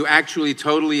 Did you actually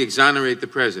totally exonerate the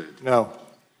president? No.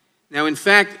 Now, in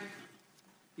fact,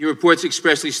 your report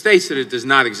expressly states that it does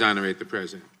not exonerate the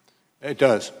president. It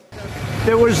does.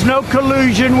 There was no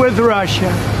collusion with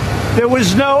Russia. There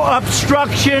was no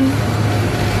obstruction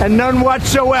and none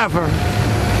whatsoever.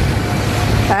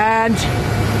 And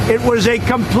it was a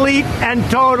complete and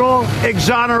total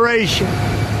exoneration.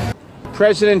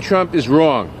 President Trump is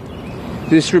wrong.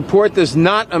 This report does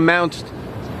not amount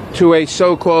to a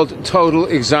so-called total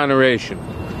exoneration.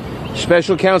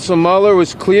 Special Counsel Mueller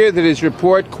was clear that his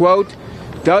report, quote,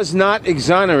 does not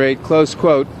exonerate, close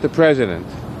quote, the president.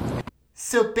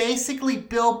 So basically,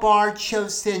 Bill Barr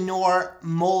chose to ignore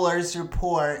Mueller's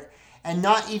report and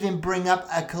not even bring up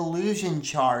a collusion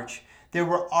charge. There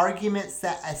were arguments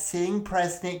that a sitting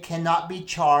president cannot be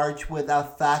charged with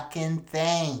a fucking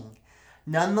thing.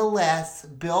 Nonetheless,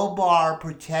 Bill Barr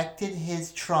protected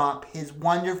his Trump, his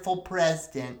wonderful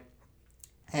president,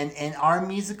 and in our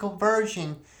musical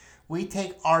version, we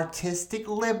take artistic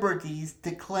liberties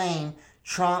to claim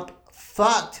Trump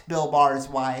fucked Bill Barr's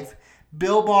wife.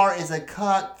 Bill Barr is a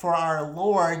cuck for our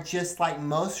Lord, just like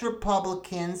most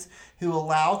Republicans who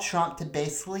allow Trump to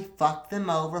basically fuck them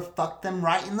over, fuck them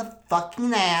right in the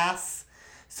fucking ass.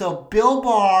 So Bill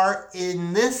Barr,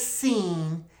 in this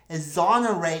scene,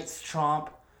 exonerates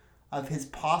Trump of his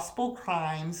possible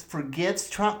crimes, forgives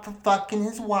Trump for fucking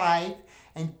his wife,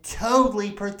 and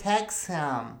totally protects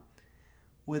him.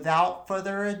 Without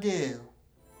further ado.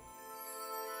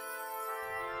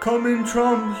 Come in,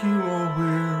 Trump, you are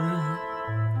weary,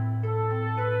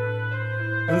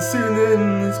 and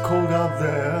sitting is cold out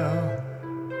there.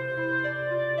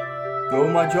 Though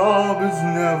my job is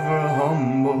never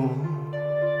humble,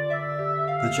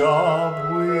 the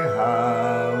job we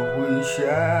have we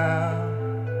share.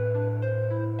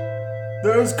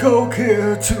 There's coke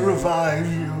here to revive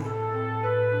you,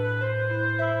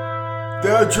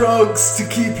 there are drugs to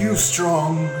keep you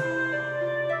strong.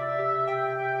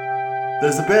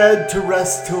 There's a bed to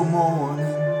rest till morning.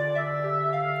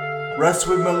 Rest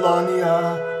with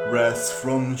Melania, rest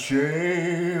from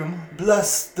shame.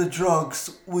 Bless the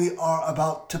drugs we are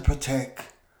about to partake,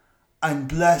 and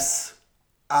bless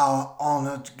our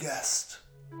honored guest.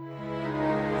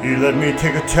 He let me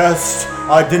take a test,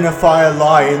 identify a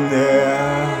lie in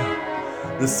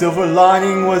there. The silver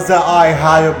lining was that I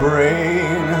had a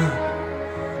brain.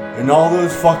 In all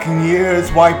those fucking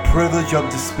years, white privilege of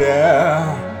despair.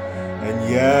 And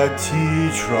yet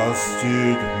he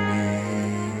trusted me.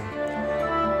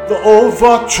 The old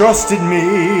fuck trusted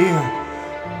me.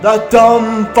 That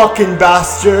dumb fucking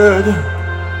bastard.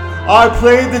 I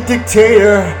played the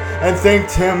dictator and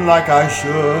thanked him like I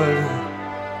should.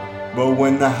 But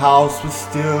when the house was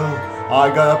still, I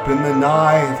got up in the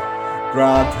night,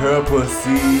 grabbed her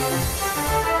pussy.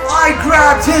 I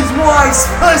grabbed his wife's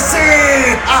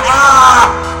pussy!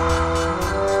 Ah!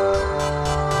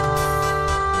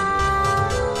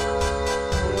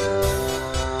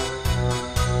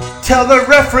 Tell the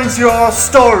reference your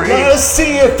story. Let us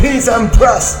see if he's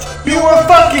impressed. You were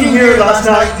fucking here last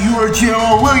night. You were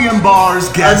General William Barr's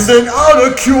guest. And then out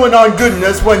of QAnon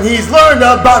goodness, when he's learned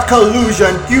about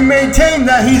collusion, you maintain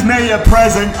that he's made a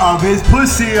present of his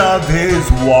pussy of his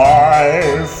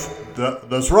wife.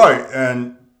 That's right,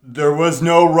 and there was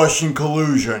no Russian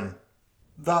collusion.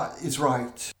 That is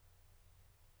right.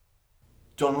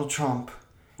 Donald Trump.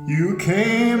 You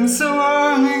came so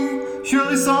early,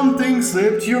 surely something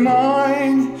slipped your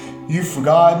mind. You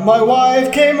forgot my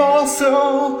wife came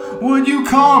also, would you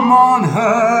come on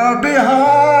her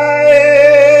behind?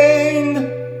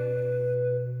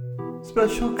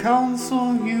 Special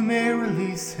counsel, you may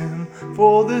release him,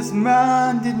 for this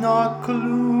man did not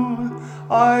collude.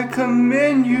 I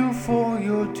commend you for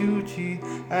your duty,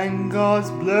 and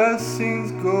God's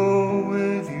blessings go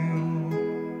with you.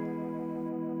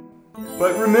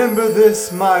 But remember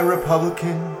this, my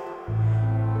Republican,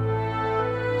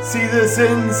 see this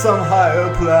in some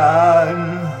higher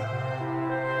plan.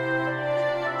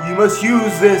 You must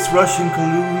use this Russian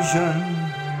collusion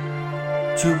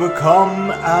to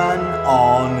become an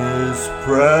honest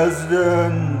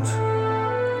president.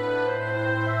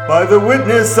 By the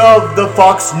witness of the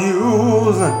Fox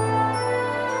News,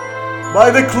 by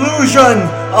the collusion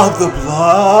of the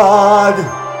blood,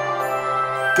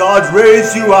 God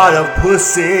raised you out of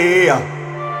pussy.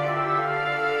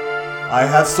 I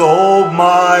have sold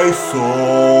my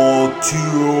soul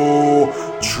to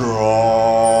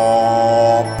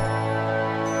Trump.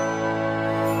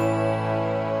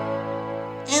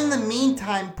 In the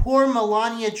meantime, poor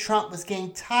Melania Trump was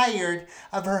getting tired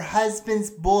of her husband's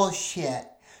bullshit.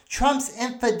 Trump's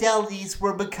infidelities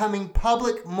were becoming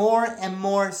public more and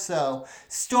more so.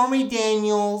 Stormy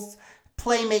Daniels,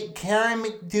 Playmate Karen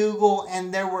McDougal,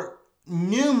 and there were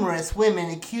numerous women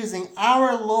accusing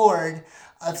our Lord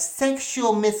of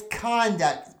sexual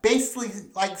misconduct, basically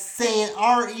like saying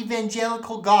our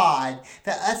evangelical God,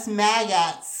 that us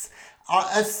maggots,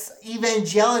 us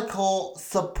evangelical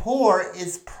support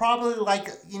is probably like,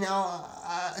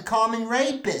 a common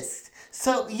rapist.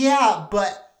 So yeah,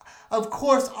 but of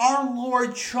course our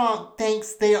Lord Trump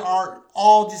thinks they are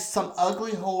all just some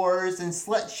ugly whores and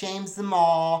slut shames them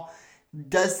all.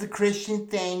 Does the Christian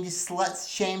thing, just slut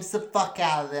shames the fuck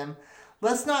out of them.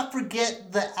 Let's not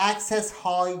forget the Access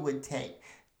Hollywood tape.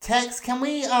 Tex, can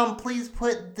we please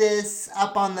put this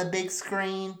up on the big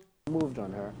screen? I moved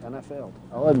on her, and I failed.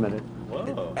 I'll admit it.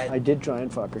 Whoa. I did try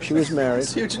and fuck her. She was married.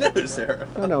 That's huge news there.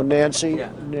 No, Nancy.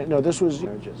 Yeah. No, this was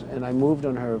marriages. And I moved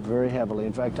on her very heavily.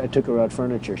 In fact, I took her out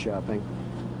furniture shopping.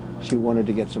 She wanted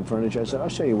to get some furniture. I said, I'll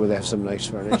show you where they have some nice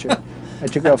furniture. I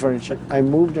took her out furniture. I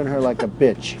moved on her like a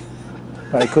bitch.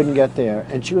 but I couldn't get there.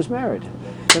 And she was married.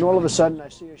 Then all of a sudden, I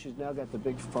see her. She's now got the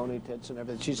big phony tits and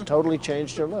everything. She's totally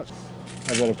changed her look.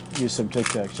 I better use some Tic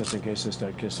Tacs just in case I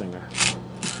start kissing her.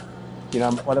 You know,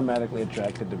 I'm automatically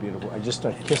attracted to beautiful. I just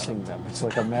start kissing them. It's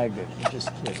like a magnet. You just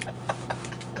kiss.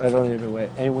 I don't even wait.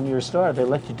 And when you're a star, they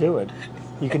let you do it.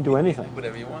 You can do anything.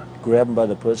 Whatever you want. Grab them by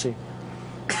the pussy.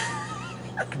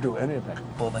 You can do anything.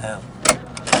 Pull the hell.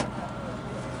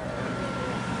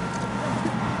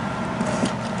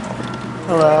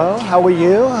 Hello, how are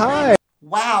you? Hi.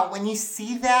 Wow, when you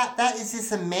see that, that is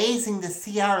just amazing to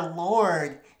see our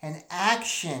Lord in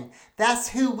action. That's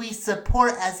who we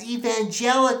support as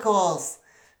evangelicals.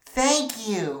 Thank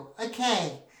you.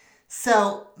 Okay,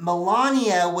 so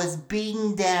Melania was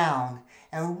beaten down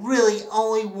and really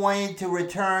only wanted to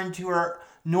return to her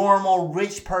normal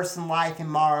rich person life in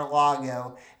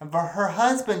Mar-a-Lago and for her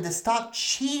husband to stop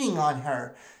cheating on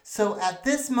her. So at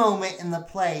this moment in the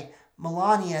play,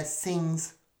 Melania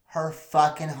sings her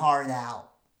fucking heart out.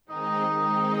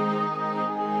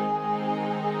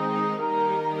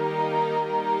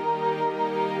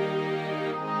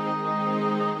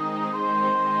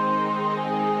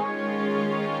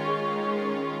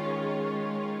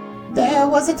 There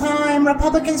was a time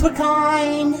Republicans were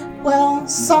kind, well,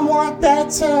 somewhat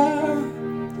better,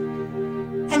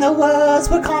 and the words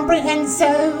were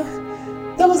comprehensive.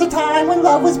 There was a time when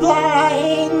love was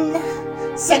blind,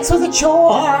 sex was a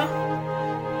chore,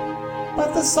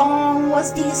 but the song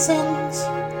was decent.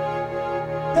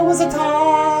 There was a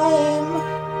time,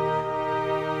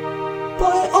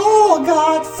 but all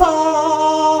got fucked.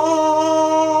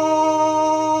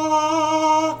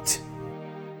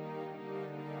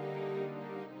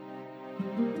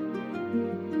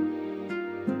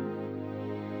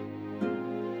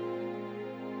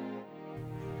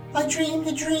 I dreamed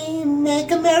a dream,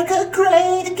 make America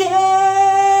great again.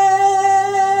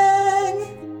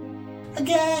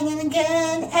 Again and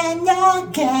again and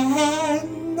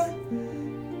again.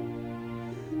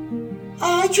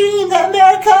 I dreamed that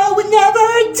America would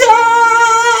never die.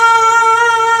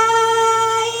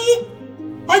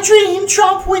 I dreamed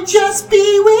Trump would just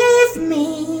be with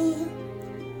me.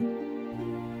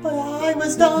 But I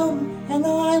was dumb and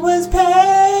I was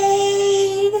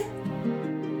paid.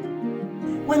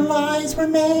 When lies were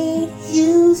made,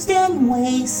 used and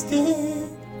wasted,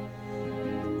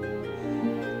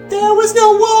 there was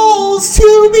no walls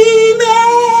to be made.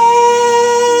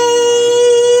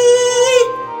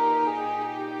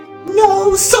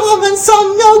 No song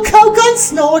unsung, no coke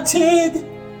unsnorted.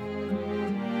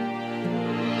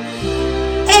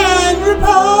 And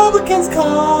Republicans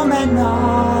come at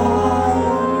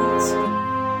night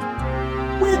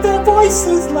with their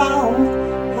voices loud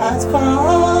as fuck,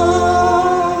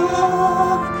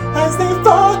 as they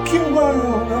fuck your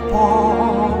world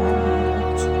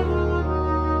apart,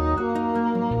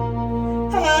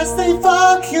 as they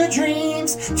fuck your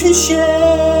dreams to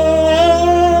share.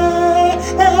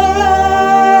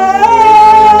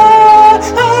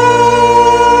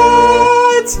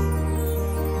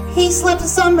 He slept a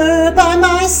summer by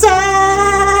my side.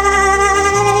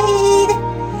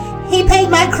 He paid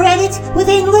my credit with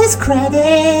endless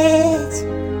credit.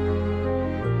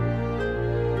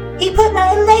 He put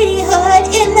my ladyhood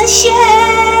in the shit.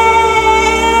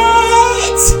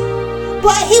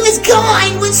 But he was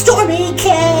gone when Stormy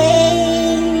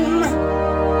came.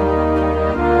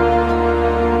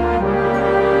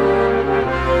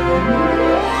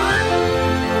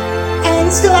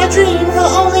 And still I dream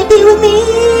he'll only be with me.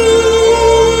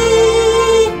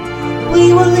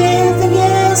 We will live the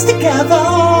years together.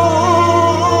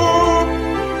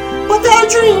 But there are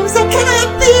dreams that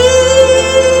cannot be.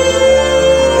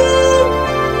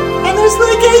 And there's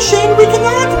litigation we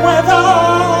cannot weather.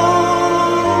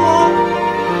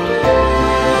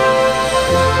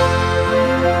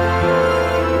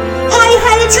 I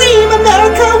had a dream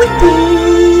America would be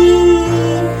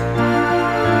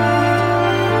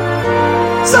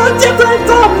so different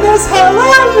from this hell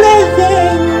I'm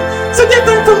living, so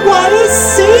different from what is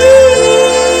seen.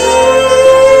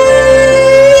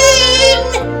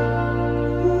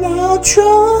 Now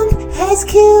Trump has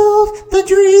killed the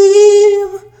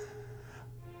dream,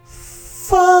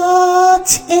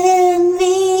 fucked in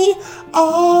the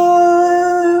arse.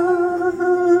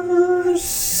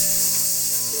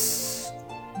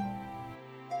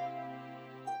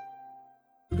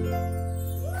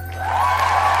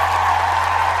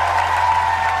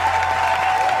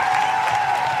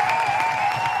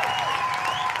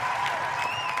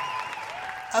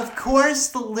 Of course,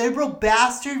 the liberal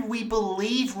bastard we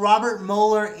believe Robert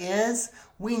Mueller is,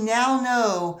 we now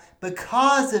know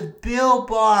because of Bill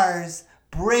Barr's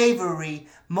bravery,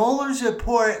 Mueller's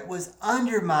report was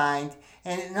undermined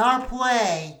And in our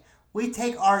play, we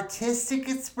take artistic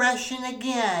expression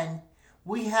again.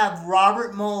 We have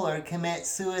Robert Mueller commit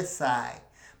suicide.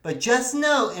 But just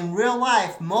note, in real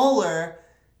life, Mueller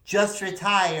just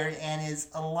retired and is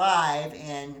alive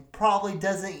and probably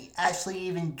doesn't actually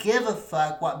even give a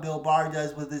fuck what Bill Barr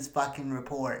does with his fucking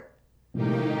report.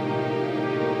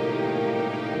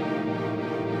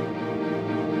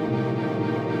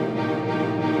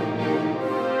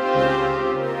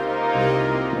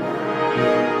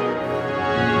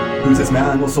 Who's this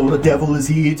man? What sort of devil is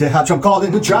he to have Trump called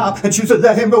in to trap and choose to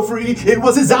let him go free? It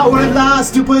was his hour at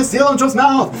last to put steel in Trump's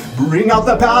mouth, bring out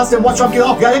the past and watch Trump get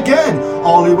off yet again.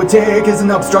 All it would take is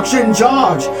an obstruction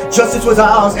charge. Justice was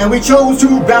ours and we chose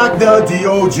to back the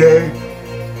DOJ.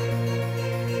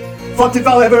 Fucked if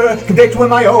I'll ever convict with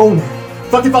my own.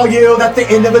 Fucked if I'll yield at the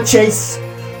end of the chase.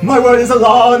 My word is a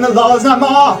law and the law is not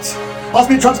mocked. I'll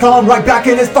spit Trump's calm right back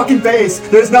in his fucking face.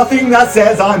 There's nothing that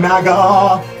says I'm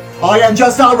MAGA. I am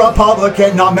just a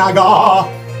Republican, not MAGA.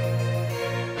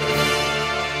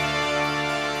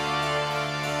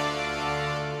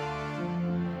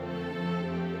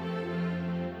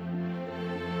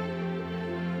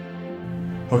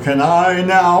 Or can I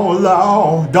now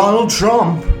allow Donald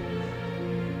Trump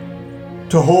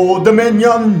to hold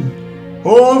dominion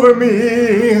over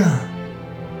me?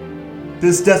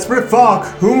 This desperate fuck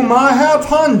whom I have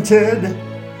hunted,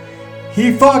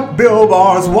 he fucked Bill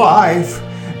Barr's wife.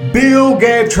 Bill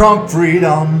gave Trump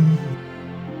freedom.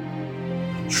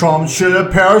 Trump should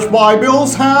have perished by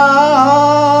Bill's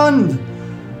hand.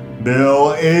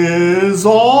 Bill is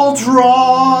alt-right.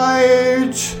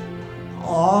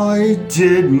 I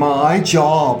did my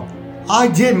job. I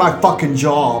did my fucking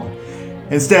job.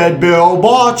 Instead, Bill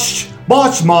botched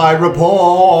my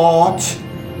report.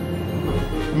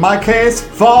 My case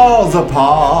falls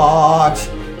apart.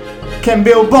 Can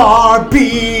Bill Barr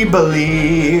be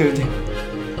believed?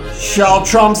 Shall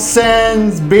Trump's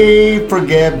sins be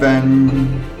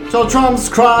forgiven? Shall Trump's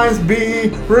crimes be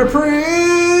reprieved?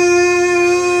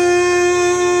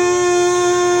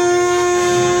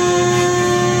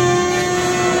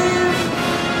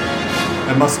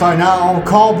 And must I now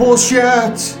call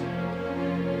bullshit?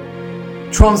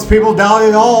 Trump's people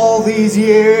doubted all these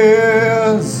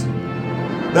years.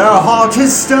 Their heart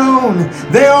is stone,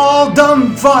 they're all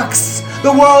dumb fucks.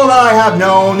 The world I have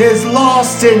known is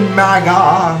lost in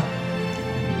MAGA.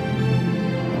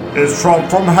 Is Trump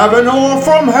from heaven or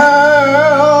from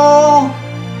hell?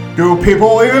 Do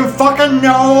people even fucking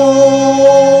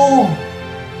know?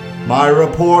 My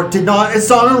report did not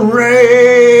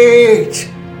exonerate.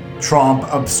 Trump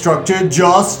obstructed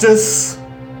justice.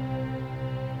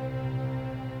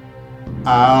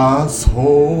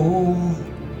 Asshole.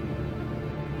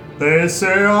 They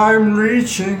say I'm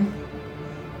reaching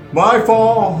my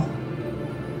fall,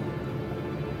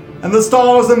 and the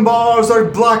stars and bars are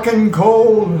black and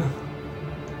cold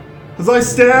as I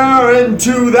stare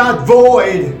into that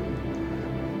void,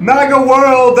 MAGA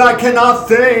world that cannot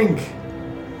think.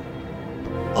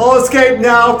 I'll escape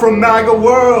now from MAGA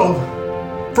world,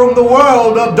 from the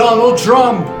world of Donald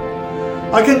Trump.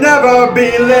 I can never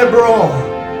be liberal.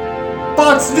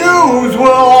 Fox News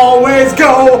will always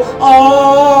go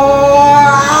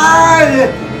on.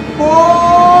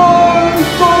 Oh,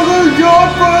 Father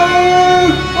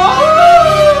Joffrey! Oh!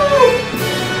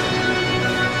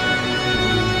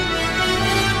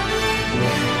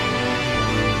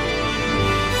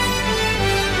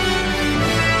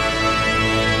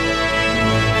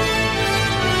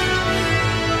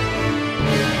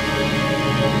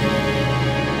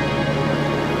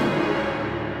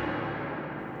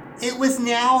 It was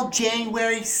now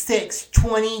January 6,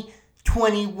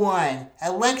 2021.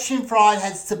 Election fraud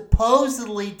has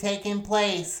supposedly taken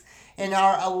place in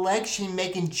our election,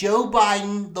 making Joe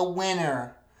Biden the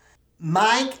winner.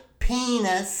 Mike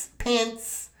Pence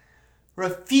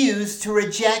refused to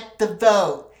reject the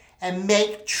vote and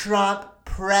make Trump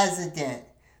president.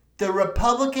 The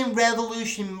Republican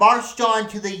Revolution marched on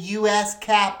to the U.S.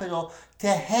 Capitol to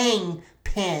hang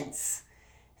Pence,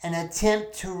 an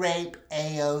attempt to rape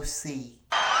AOC.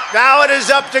 Now it is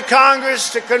up to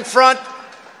Congress to confront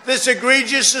this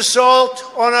egregious assault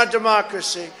on our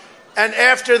democracy. And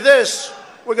after this,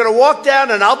 we're going to walk down,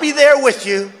 and I'll be there with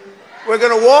you. We're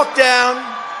going to walk down.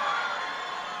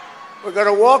 We're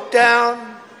going to walk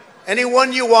down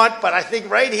anyone you want, but I think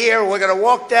right here we're going to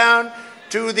walk down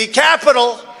to the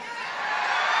Capitol.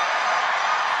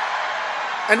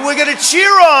 And we're going to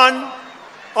cheer on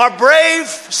our brave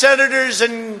senators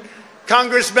and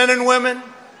congressmen and women.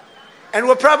 And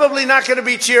we're probably not going to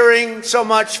be cheering so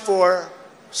much for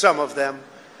some of them,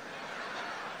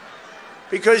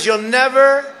 because you'll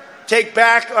never take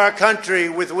back our country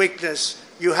with weakness.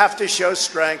 You have to show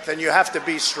strength, and you have to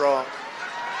be strong.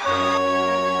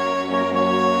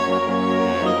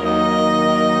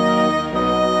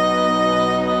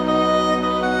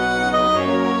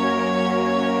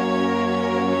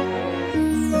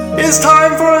 It's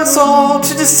time for us all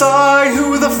to decide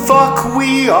who the fuck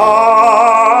we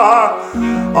are.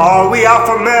 Are we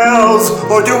alpha males,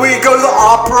 or do we go to the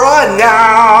opera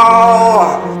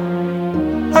now?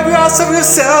 Have you asked of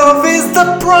yourself, is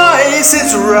the price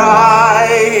is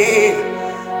right?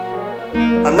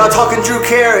 I'm not talking Drew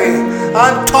Carey,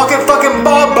 I'm talking fucking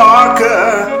Bob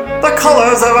Barker. The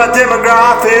colors of our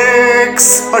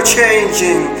demographics are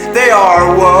changing, they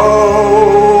are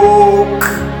woke.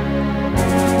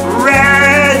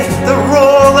 Red, the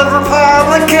rule of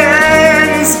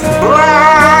Republicans.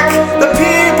 Black, the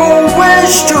people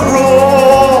wish to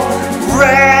rule.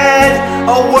 Red,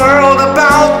 a world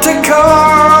about to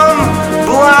come.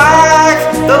 Black,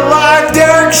 the life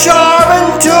Derek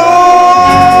Chauvin took.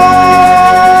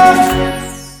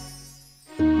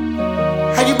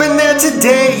 Had you been there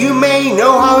today, you may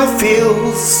know how it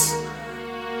feels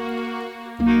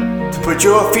to put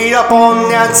your feet up on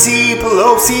Nancy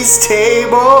Pelosi's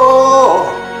table.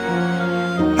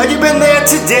 Had you been there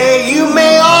today, you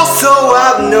may also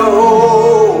have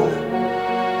known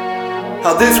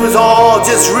how this was all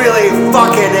just really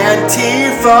fucking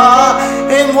Antifa,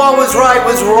 and what was right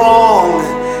was wrong,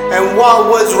 and what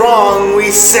was wrong we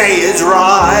say is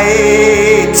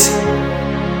right.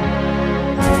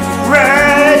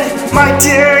 Red, my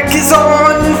dick is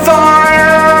on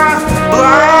fire.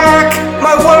 Black,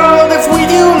 my world if we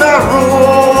do not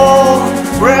rule.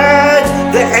 Red,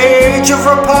 the age of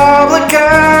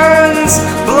Republicans.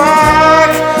 Black,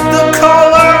 the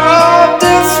color of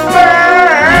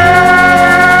despair.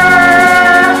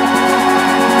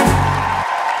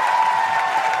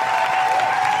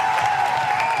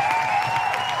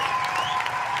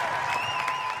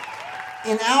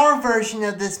 In our version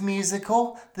of this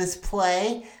musical, this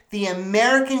play, the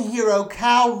American hero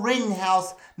Kyle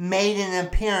Rittenhouse made an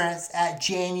appearance at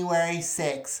January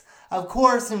 6th. Of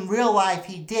course, in real life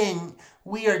he didn't.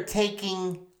 We are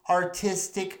taking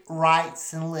artistic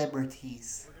rights and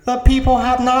liberties. The people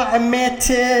have not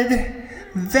admitted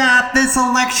that this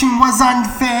election was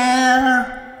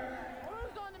unfair.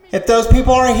 If those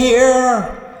people are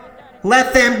here,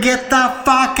 let them get the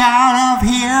fuck out of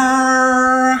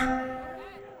here.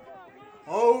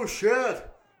 Oh shit,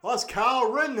 that's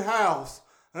Kyle Rittenhouse,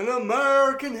 an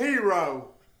American hero.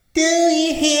 Do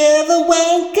you hear the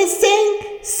wankers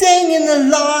singing the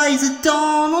lies of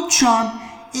Donald Trump?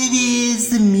 It is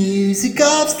the music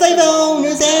of slave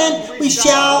owners, and we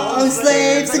shout on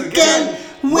slaves again.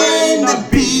 When the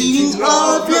beating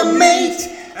of your mate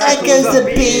echoes the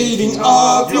beating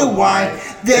of your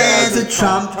wife, there's a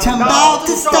Trump term about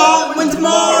to start when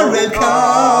tomorrow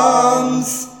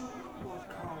comes.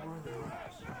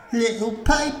 Little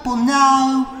people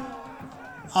know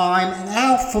I'm an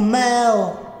alpha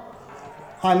male.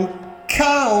 I'm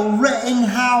Kyle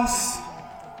Rittenhouse.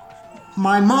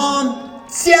 My mom,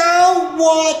 don't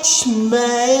watch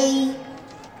me.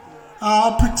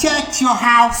 I'll protect your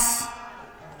house.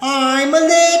 I'm a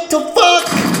little fuck.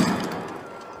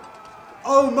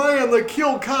 Oh man, they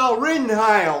killed Kyle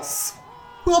Rittenhouse.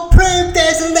 We'll prove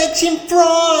there's election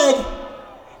fraud,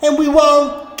 and we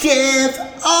won't give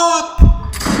up.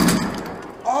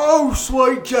 Oh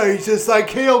sweet Jesus, they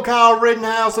killed Kyle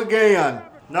Rittenhouse again.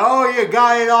 No, you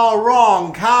got it all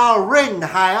wrong. Kyle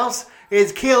Rittenhouse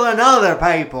is killing other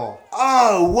people.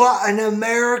 Oh, what an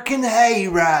American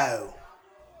hero.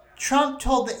 Trump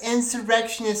told the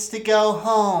insurrectionists to go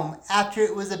home after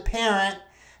it was apparent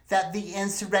that the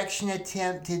insurrection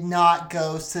attempt did not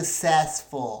go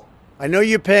successful. I know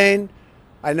your pain.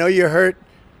 I know you're hurt.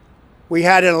 We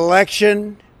had an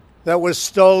election that was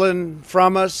stolen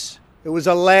from us. It was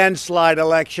a landslide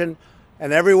election,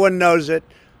 and everyone knows it,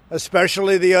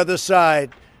 especially the other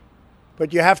side.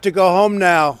 But you have to go home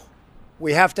now.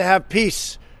 We have to have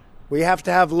peace. We have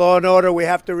to have law and order. We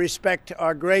have to respect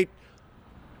our great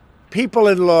people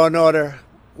in law and order.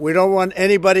 We don't want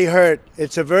anybody hurt.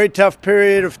 It's a very tough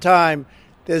period of time.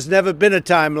 There's never been a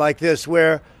time like this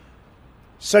where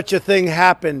such a thing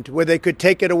happened, where they could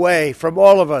take it away from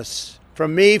all of us,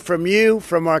 from me, from you,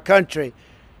 from our country.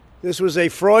 This was a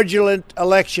fraudulent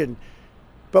election,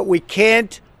 but we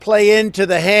can't play into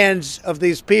the hands of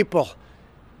these people.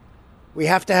 We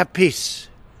have to have peace.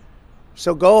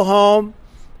 So go home.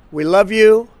 We love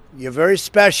you. You're very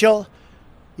special.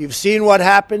 You've seen what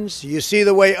happens. You see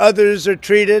the way others are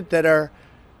treated that are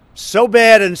so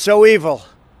bad and so evil.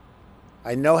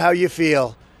 I know how you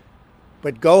feel.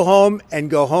 But go home and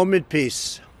go home in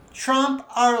peace. Trump,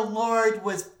 our Lord,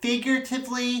 was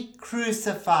figuratively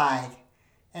crucified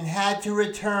and had to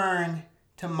return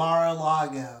to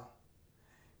Mar-a-Lago.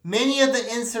 Many of the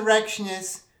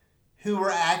insurrectionists who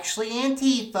were actually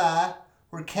Antifa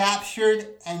were captured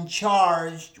and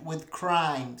charged with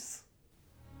crimes.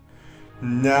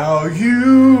 Now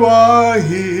you are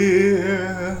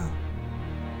here,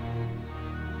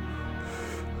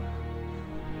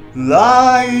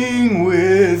 lying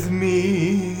with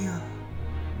me.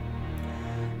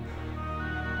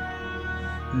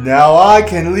 Now I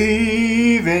can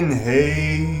leave in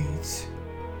hate,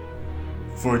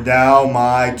 for now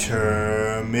my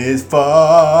term is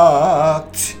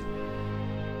fucked.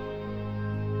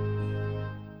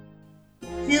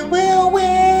 You will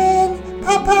win,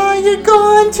 Papa, you're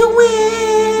going to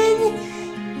win.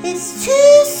 It's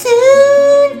too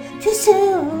soon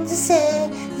to say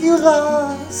you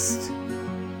lost.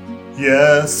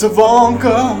 Yes,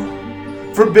 Ivanka,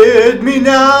 forbid me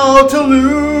now to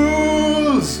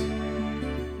lose.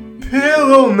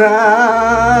 Pillow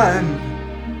Man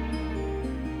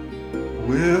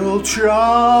will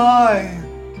try.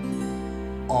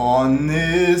 On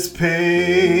this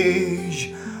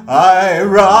page I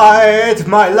write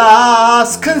my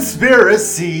last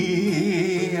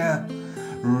conspiracy.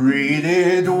 Read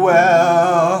it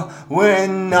well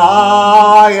when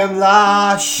I am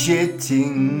last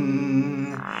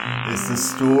shitting. It's the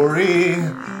story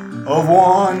of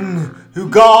one who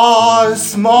got a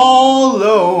small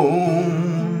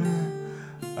loan.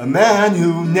 A man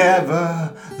who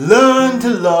never learned to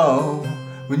love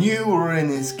when you were in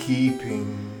his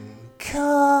keeping.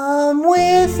 Come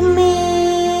with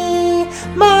me,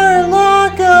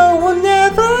 Mar-a-Lago will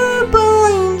never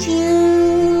bind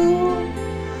you.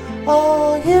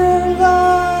 All your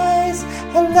lies,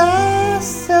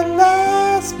 alas,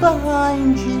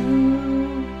 behind you.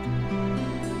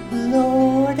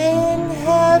 Lord in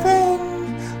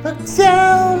heaven, look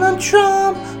down on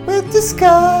Trump with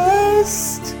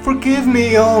disgust. Forgive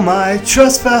me all my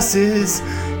trespasses.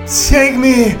 Take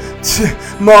me to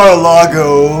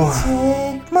Mar-a-Lago.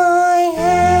 Take my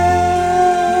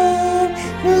hand,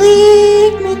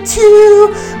 lead me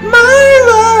to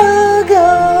Mar-a-Lago.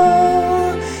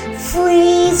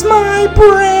 Freeze my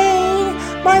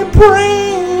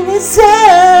brain is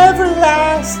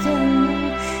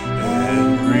everlasting.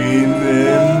 And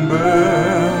remember,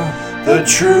 the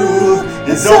truth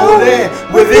is only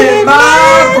within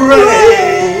my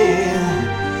brain.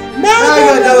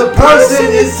 MAGA, another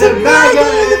person is a MAGA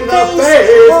in the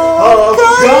face of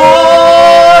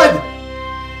God.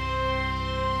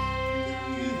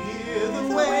 You hear the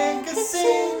wanker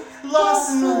sing,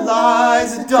 lost in the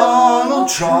lies of Donald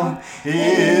Trump. It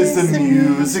is the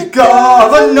music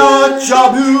of a nut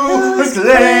job who is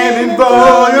claiming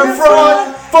voter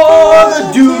fraud for the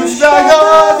douchebag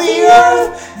of the earth.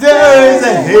 There is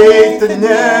a hate that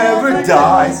never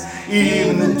dies.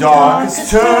 Even the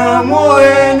darkest turmoil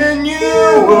and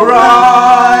you will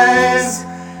rise.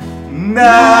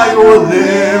 MAGA will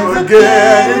live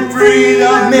again in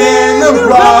freedom in the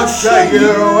Russia,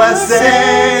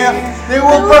 USA. They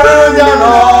will burn down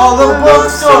all the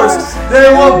bookstores.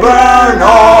 They will burn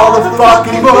all the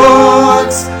fucking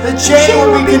books. The chain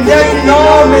will be connected,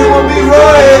 all men will be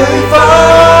royally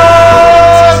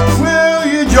fucked. Will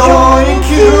you join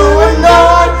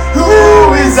QAnon?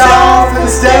 Who is out and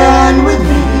stand with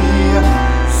me?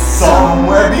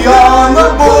 Somewhere beyond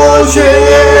the bullshit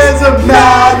is a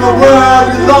MAGA world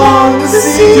we long to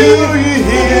see. Do you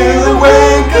hear the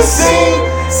wanker sing?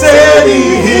 Said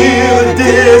he hear the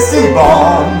distant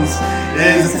bombs.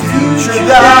 Is the future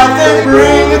that they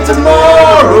bring if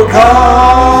tomorrow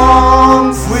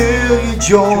comes? Will you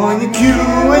join the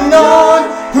QAnon?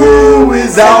 Who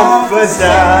is out for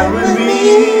stand with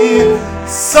me?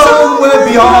 Somewhere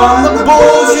beyond the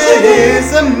bullshit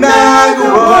is a MAGA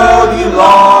world you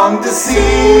long to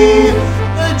see.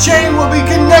 The chain will be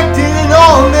connected and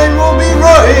all men will be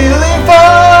royally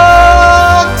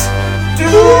fucked. Do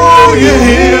you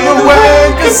hear the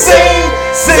wanker sing?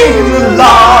 Sing the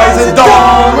lies of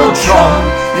Donald Trump.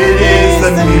 It is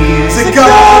the music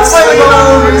of slave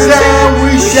owners and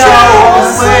we shall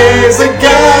all slaves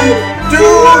again. Do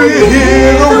you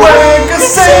hear the wanker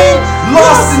sing?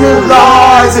 Lost in the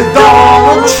lies of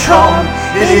Donald Trump.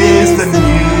 It is the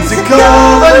music of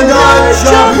a nut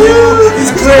job who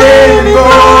is claiming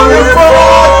voter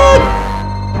fraud.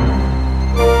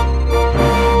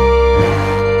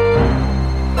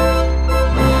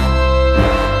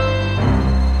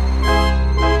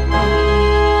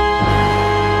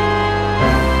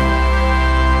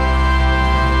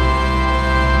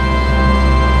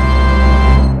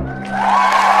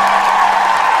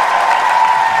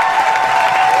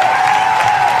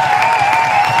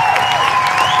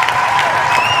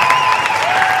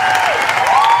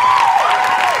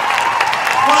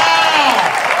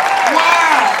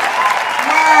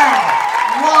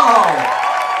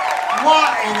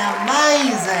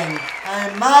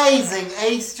 an amazing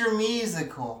Easter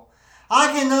musical.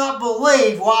 I cannot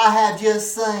believe what I have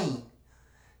just seen.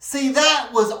 See, that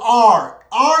was art.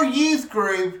 Our youth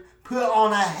group put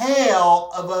on a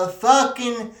hell of a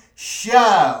fucking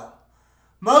show.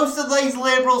 Most of these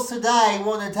liberals today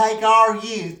want to take our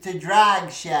youth to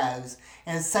drag shows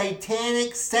and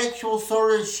satanic sexual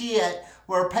sort of shit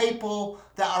where people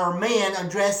that are men are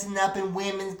dressing up in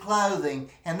women's clothing.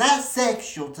 And that's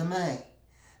sexual to me.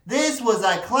 This was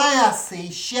a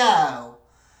classy show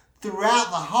throughout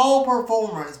the whole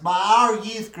performance by our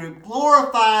youth group,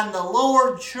 glorifying the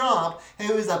Lord Trump,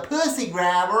 who is a pussy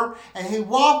grabber and who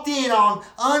walked in on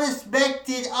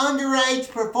unexpected underage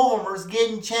performers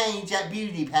getting changed at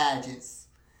beauty pageants.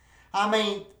 I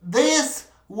mean,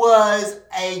 this was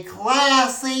a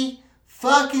classy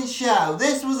fucking show.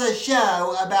 This was a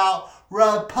show about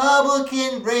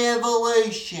Republican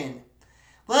revolution.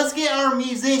 Let's get our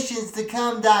musicians to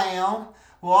come down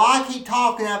while I keep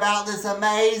talking about this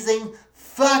amazing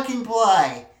fucking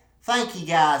play. Thank you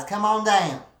guys. Come on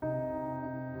down.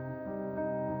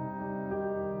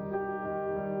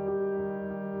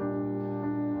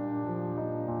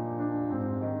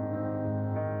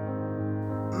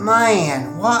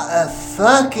 Man, what a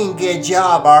fucking good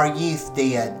job our youth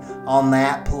did on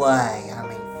that play. I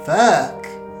mean, fuck.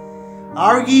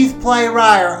 Our youth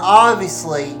playwright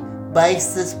obviously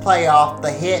based this play off the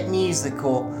hit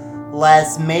musical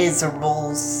Les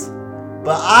Miserables.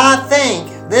 But I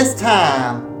think this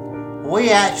time we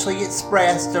actually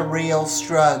expressed a real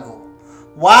struggle.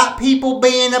 White people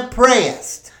being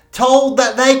oppressed, told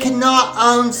that they could not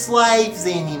own slaves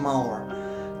anymore,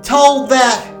 told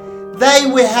that they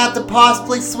would have to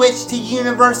possibly switch to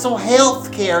universal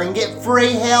health care and get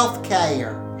free health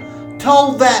care,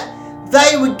 told that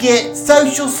they would get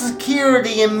Social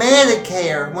Security and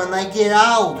Medicare when they get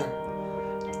older,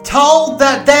 told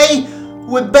that they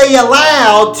would be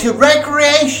allowed to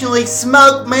recreationally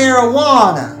smoke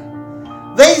marijuana.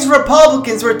 These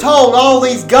Republicans were told all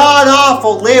these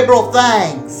god-awful liberal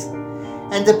things.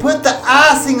 And to put the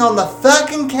icing on the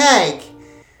fucking cake,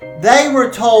 they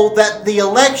were told that the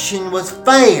election was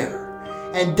fair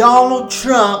and Donald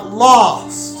Trump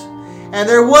lost. And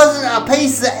there wasn't a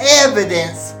piece of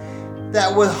evidence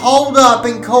that would hold up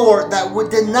in court that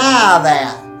would deny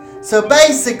that. So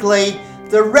basically,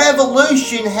 the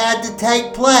revolution had to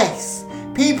take place.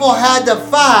 People had to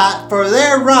fight for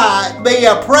their right to be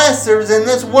oppressors in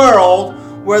this world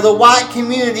where the white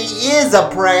community is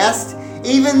oppressed,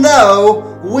 even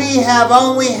though we have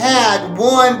only had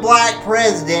one black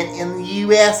president in the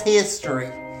U.S. history.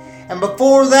 And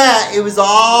before that, it was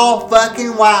all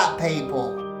fucking white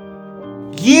people.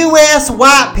 U.S.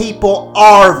 white people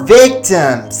are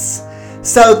victims.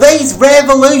 So these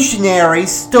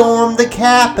revolutionaries stormed the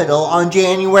Capitol on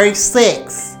January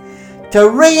 6th to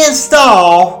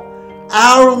reinstall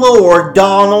our Lord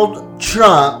Donald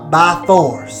Trump by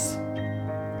force.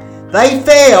 They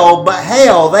failed, but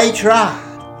hell, they tried.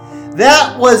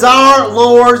 That was our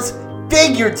Lord's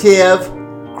figurative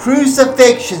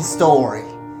crucifixion story.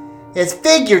 It's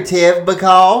figurative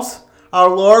because our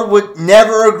Lord would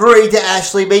never agree to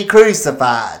actually be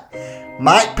crucified.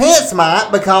 Mike Pence might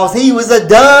because he was a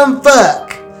dumb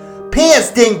fuck. Pence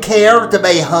didn't care to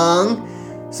be hung.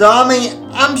 So, I mean,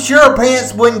 I'm sure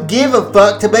Pence wouldn't give a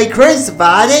fuck to be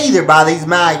crucified either by these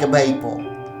MAGA people.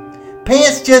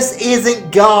 Pence just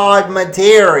isn't God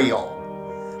material.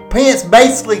 Pence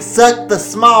basically sucked the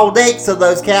small dicks of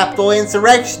those Capitol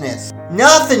insurrectionists.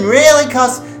 Nothing really,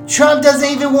 because Trump doesn't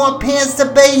even want Pence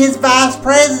to be his vice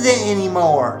president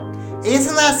anymore.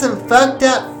 Isn't that some fucked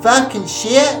up fucking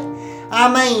shit? I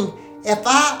mean, if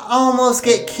I almost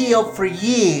get killed for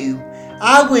you,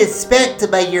 I would expect to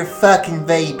be your fucking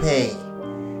VP.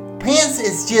 Pence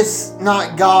is just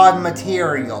not God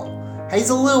material. He's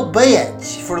a little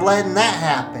bitch for letting that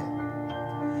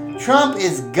happen. Trump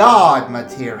is God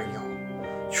material.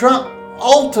 Trump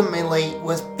ultimately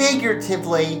was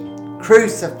figuratively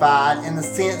crucified in the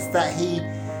sense that he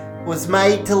was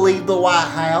made to leave the White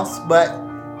House, but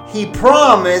he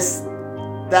promised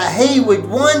that he would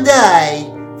one day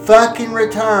fucking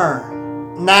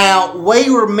return. Now, we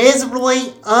were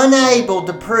miserably unable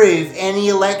to prove any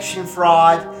election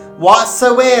fraud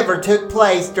whatsoever took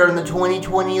place during the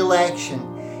 2020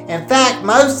 election. In fact,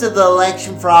 most of the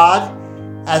election fraud,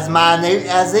 as minute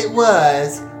as it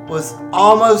was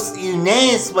almost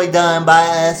unanimously done by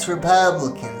us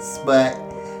Republicans. But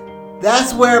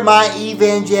that's where my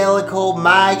evangelical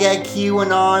MAGA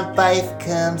QAnon faith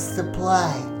comes to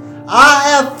play. I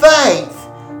have faith,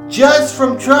 just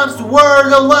from Trump's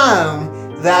word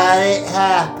alone, that it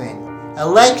happened.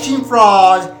 Election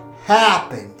fraud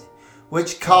happened.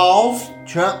 which caused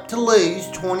Trump to lose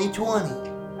 2020.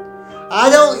 I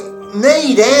don't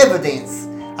need evidence.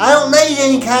 I don't need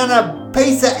any kind of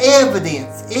piece of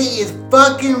evidence. It is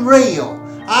fucking real.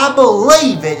 I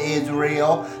believe it is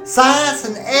real. Science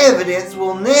and evidence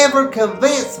will never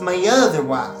convince me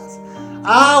otherwise.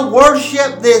 I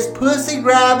worship this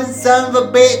pussy-grabbing son of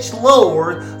a bitch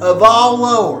Lord of all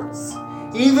lords.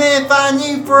 Even if I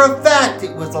knew for a fact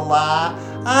it was a lie,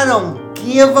 I don't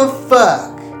give a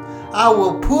fuck. I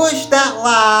will push that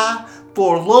lie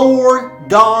for Lord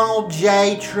Donald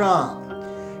J. Trump.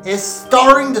 It's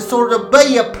starting to sort of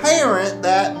be apparent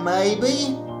that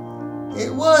maybe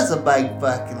it was a big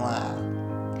fucking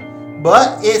lie.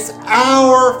 But it's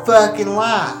our fucking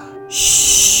lie.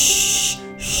 Shh,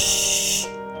 shh,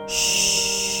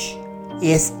 shh.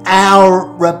 It's our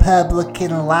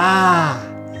Republican lie.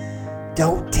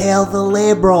 Don't tell the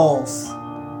liberals.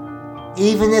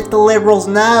 Even if the liberals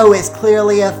know it's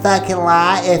clearly a fucking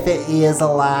lie, if it is a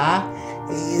lie,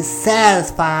 it is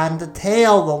satisfying to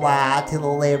tell the lie to the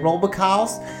liberal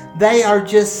because they are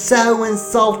just so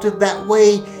insulted that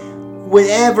we would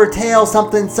ever tell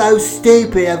something so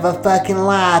stupid of a fucking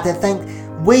lie, to think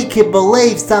we could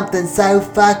believe something so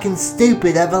fucking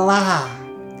stupid of a lie.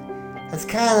 It's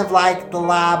kind of like the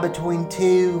lie between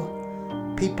two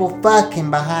people fucking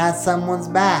behind someone's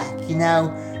back, you know,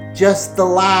 just the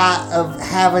lie of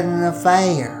having an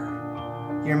affair.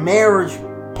 Your marriage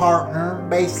partner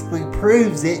basically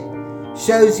proves it,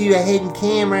 shows you a hidden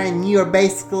camera, and you are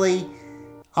basically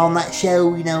on that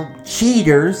show, you know,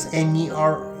 cheaters, and you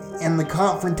are in the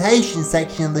confrontation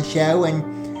section of the show,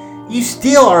 and you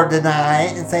still are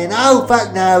denying it and saying, oh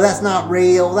fuck no, that's not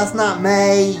real, that's not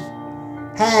me,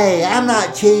 hey, I'm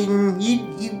not cheating,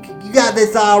 you got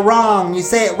this all wrong. You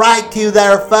say it right to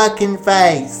their fucking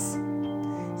face.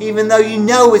 Even though you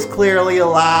know it's clearly a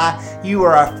lie, you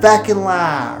are a fucking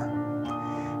liar.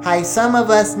 Hey, some of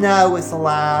us know it's a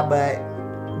lie, but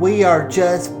we are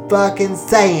just fucking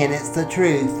saying it's the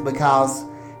truth because,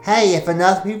 hey, if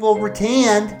enough people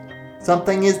pretend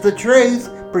something is the truth,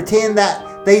 pretend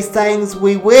that these things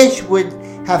we wish would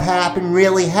have happened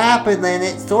really happened, then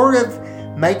it sort of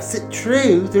makes it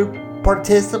true through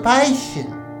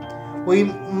participation. We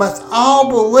must all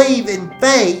believe in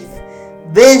faith.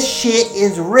 This shit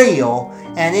is real,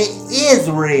 and it is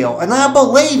real, and I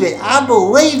believe it. I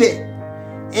believe it.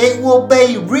 It will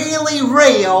be really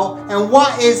real, and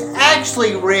what is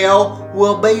actually real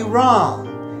will be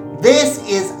wrong. This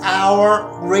is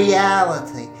our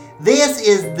reality. This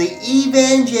is the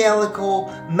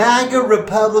evangelical MAGA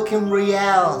Republican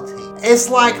reality. It's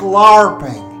like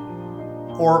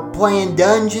LARPing or playing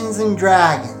Dungeons and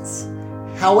Dragons.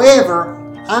 However,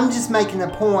 I'm just making a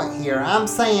point here. I'm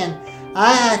saying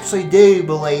I actually do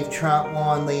believe Trump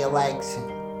won the election.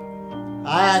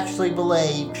 I actually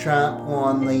believe Trump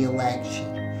won the election.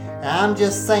 And I'm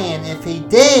just saying if he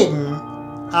didn't,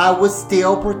 I would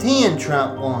still pretend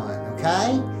Trump won,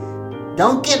 okay?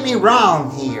 Don't get me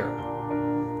wrong here.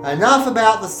 Enough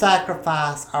about the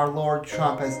sacrifice our Lord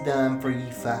Trump has done for you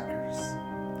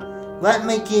fuckers. Let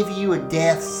me give you a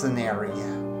death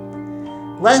scenario.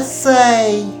 Let's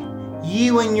say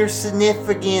you and your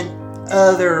significant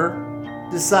other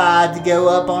decide to go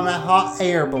up on a hot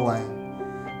air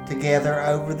balloon together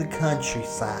over the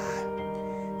countryside.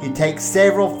 You take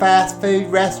several fast food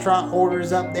restaurant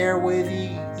orders up there with you.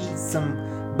 You eat some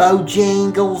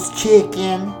Bojangles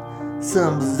chicken,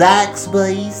 some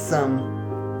Zaxby's, some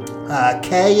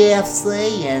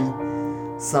KFC,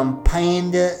 and some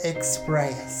Panda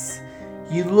Express.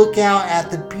 You look out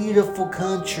at the beautiful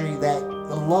country that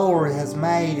the Lord has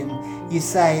made, and you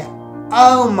say,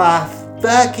 oh my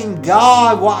fucking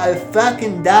God, what a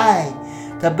fucking day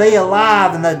to be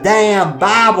alive in the damn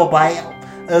Bible Belt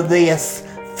of this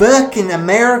fucking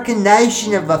American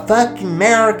nation of a fucking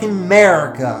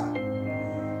America.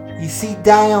 You see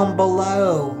down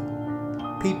below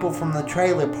people from the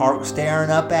trailer park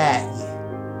staring up at you.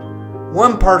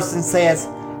 One person says,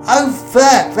 oh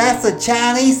fuck, that's a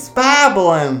Chinese spy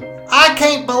balloon. I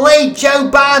can't believe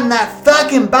Joe Biden, that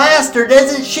fucking bastard,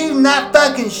 isn't shooting that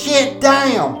fucking shit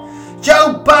down.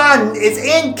 Joe Biden is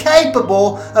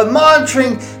incapable of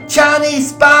monitoring Chinese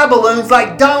spy balloons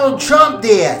like Donald Trump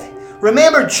did.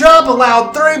 Remember, Trump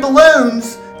allowed 3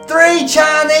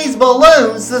 Chinese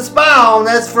balloons to spy on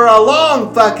us for a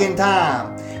long fucking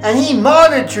time. And he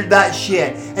monitored that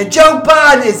shit. And Joe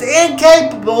Biden is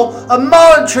incapable of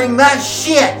monitoring that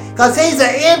shit because he's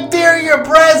an inferior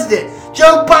president.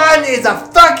 Joe Biden is a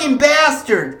fucking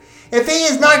bastard. If he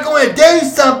is not going to do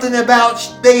something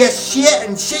about this shit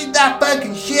and shoot that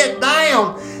fucking shit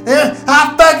down, then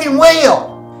I fucking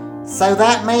will. So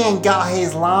that man got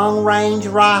his long-range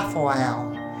rifle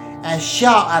out and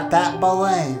shot at that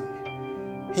balloon.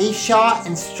 He shot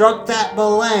and struck that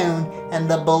balloon, and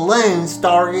the balloon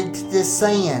started to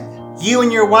descend. You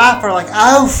and your wife are like,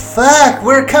 oh fuck,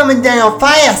 we're coming down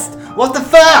fast. What the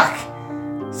fuck?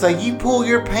 So you pull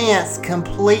your pants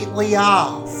completely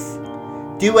off.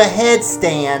 Do a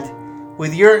headstand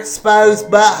with your exposed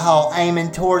butthole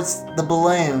aiming towards the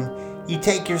balloon. You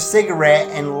take your cigarette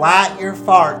and light your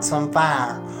farts on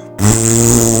fire.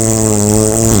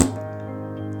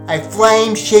 A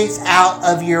flame shoots out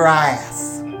of your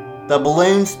ass. The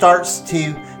balloon starts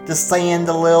to descend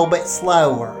a little bit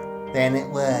slower than it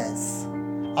was.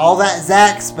 All that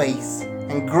Zaxby's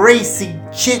and greasy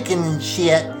chicken and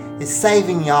shit is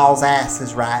saving y'all's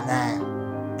asses right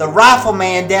now. The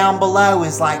rifleman down below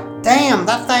is like, damn,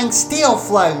 that thing's still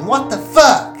floating. What the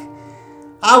fuck?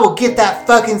 I will get that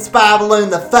fucking spy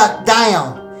balloon the fuck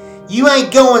down. You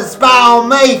ain't going to spy on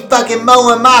me fucking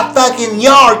mowing my fucking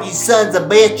yard, you sons of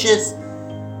bitches.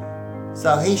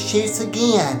 So he shoots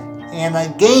again and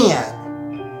again.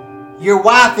 Your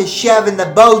wife is shoving the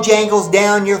Bojangles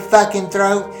down your fucking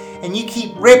throat, and you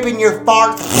keep ripping your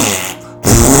farts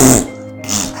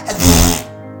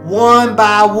one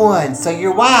by one. So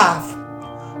your wife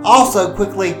also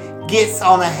quickly gets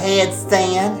on a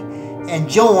headstand and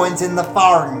joins in the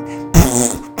farting.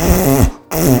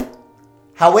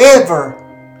 However,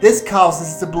 this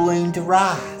causes the balloon to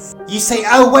rise. You say,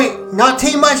 oh wait, not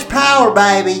too much power,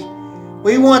 baby.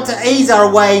 We want to ease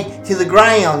our way to the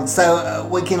ground so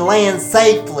we can land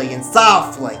safely and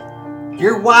softly.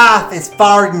 Your wife is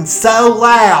farting so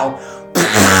loud,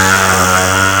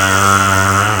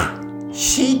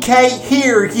 she can't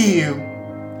hear you.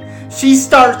 She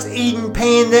starts eating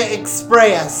Panda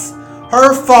Express.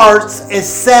 Her farts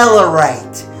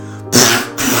accelerate.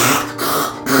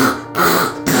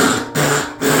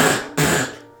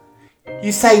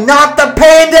 You say, not the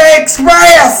Panda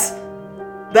Express!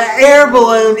 The air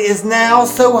balloon is now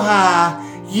so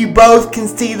high, you both can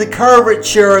see the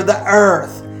curvature of the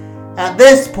earth. At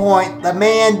this point, the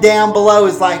man down below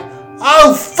is like,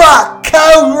 oh fuck,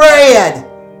 code red!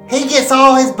 He gets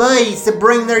all his buddies to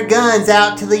bring their guns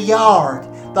out to the yard.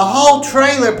 The whole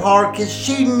trailer park is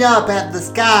shooting up at the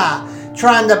sky,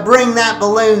 trying to bring that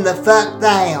balloon the fuck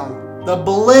down. The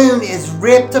balloon is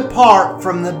ripped apart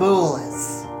from the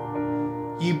bullets.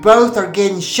 You both are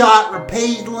getting shot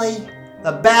repeatedly.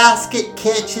 The basket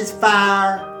catches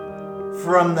fire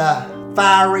from the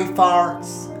fiery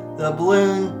farts. The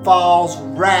balloon falls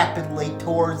rapidly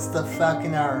towards the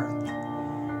fucking earth.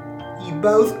 You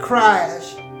both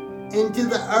crash into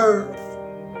the earth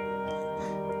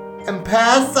and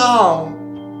pass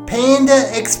on. Panda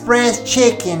Express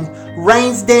chicken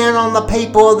rains down on the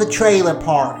people of the trailer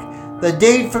park. The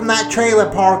dude from that trailer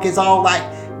park is all like,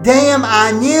 damn,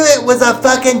 I knew it was a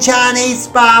fucking Chinese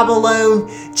spy balloon.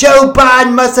 Joe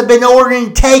Biden must have been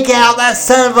ordering takeout, that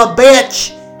son of a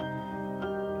bitch.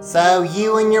 So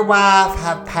you and your wife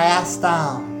have passed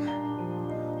on.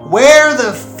 Where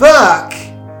the fuck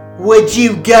would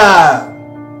you go?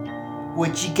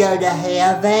 Would you go to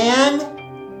heaven?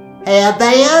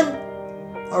 Heaven?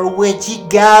 Or would you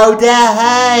go to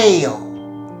hell?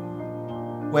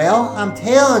 Well, I'm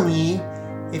telling you,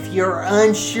 if you're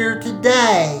unsure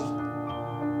today,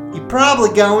 you're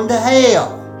probably going to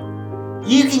hell.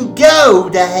 You can go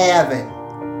to heaven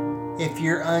if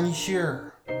you're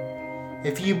unsure.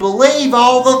 If you believe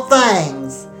all the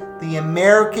things the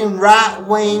American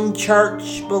right-wing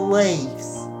church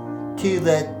believes to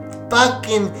the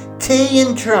fucking T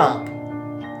in Trump,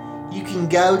 you can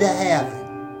go to heaven.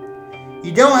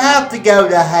 You don't have to go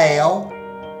to hell.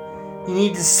 You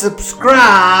need to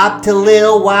subscribe to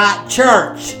Little White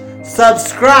Church.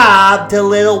 Subscribe to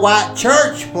Little White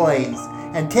Church, please.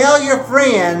 And tell your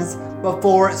friends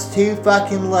before it's too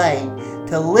fucking late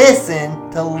to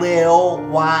listen to Little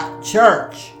White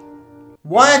Church.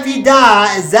 What if you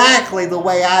die exactly the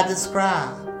way I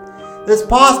described? This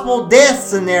possible death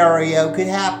scenario could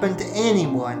happen to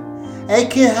anyone. It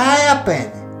could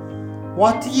happen.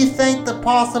 What do you think the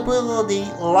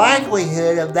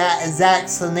likelihood of that exact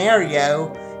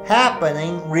scenario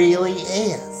happening really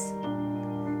is?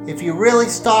 If you really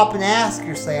stop and ask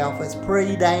yourself, it's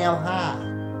pretty damn high.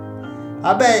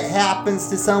 I bet it happens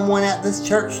to someone at this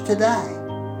church today.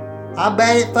 I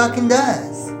bet it fucking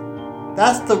does.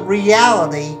 That's the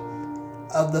reality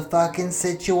of the fucking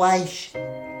situation.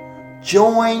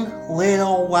 Join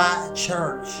Little White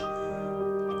Church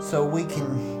so we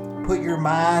can put your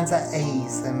minds at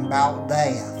ease about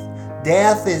death.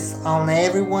 Death is on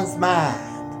everyone's mind,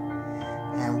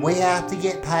 and we have to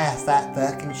get past that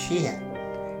fucking shit.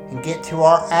 and get to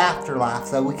our afterlife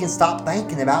so we can stop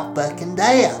thinking about fucking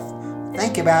death.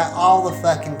 Think about it all the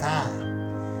fucking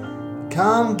time.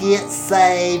 Come get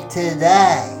saved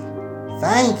today.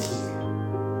 Thank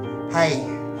you. Hey,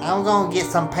 I'm gonna get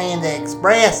some Panda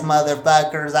Express,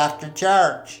 motherfuckers, after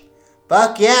church.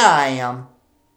 Fuck yeah, I am.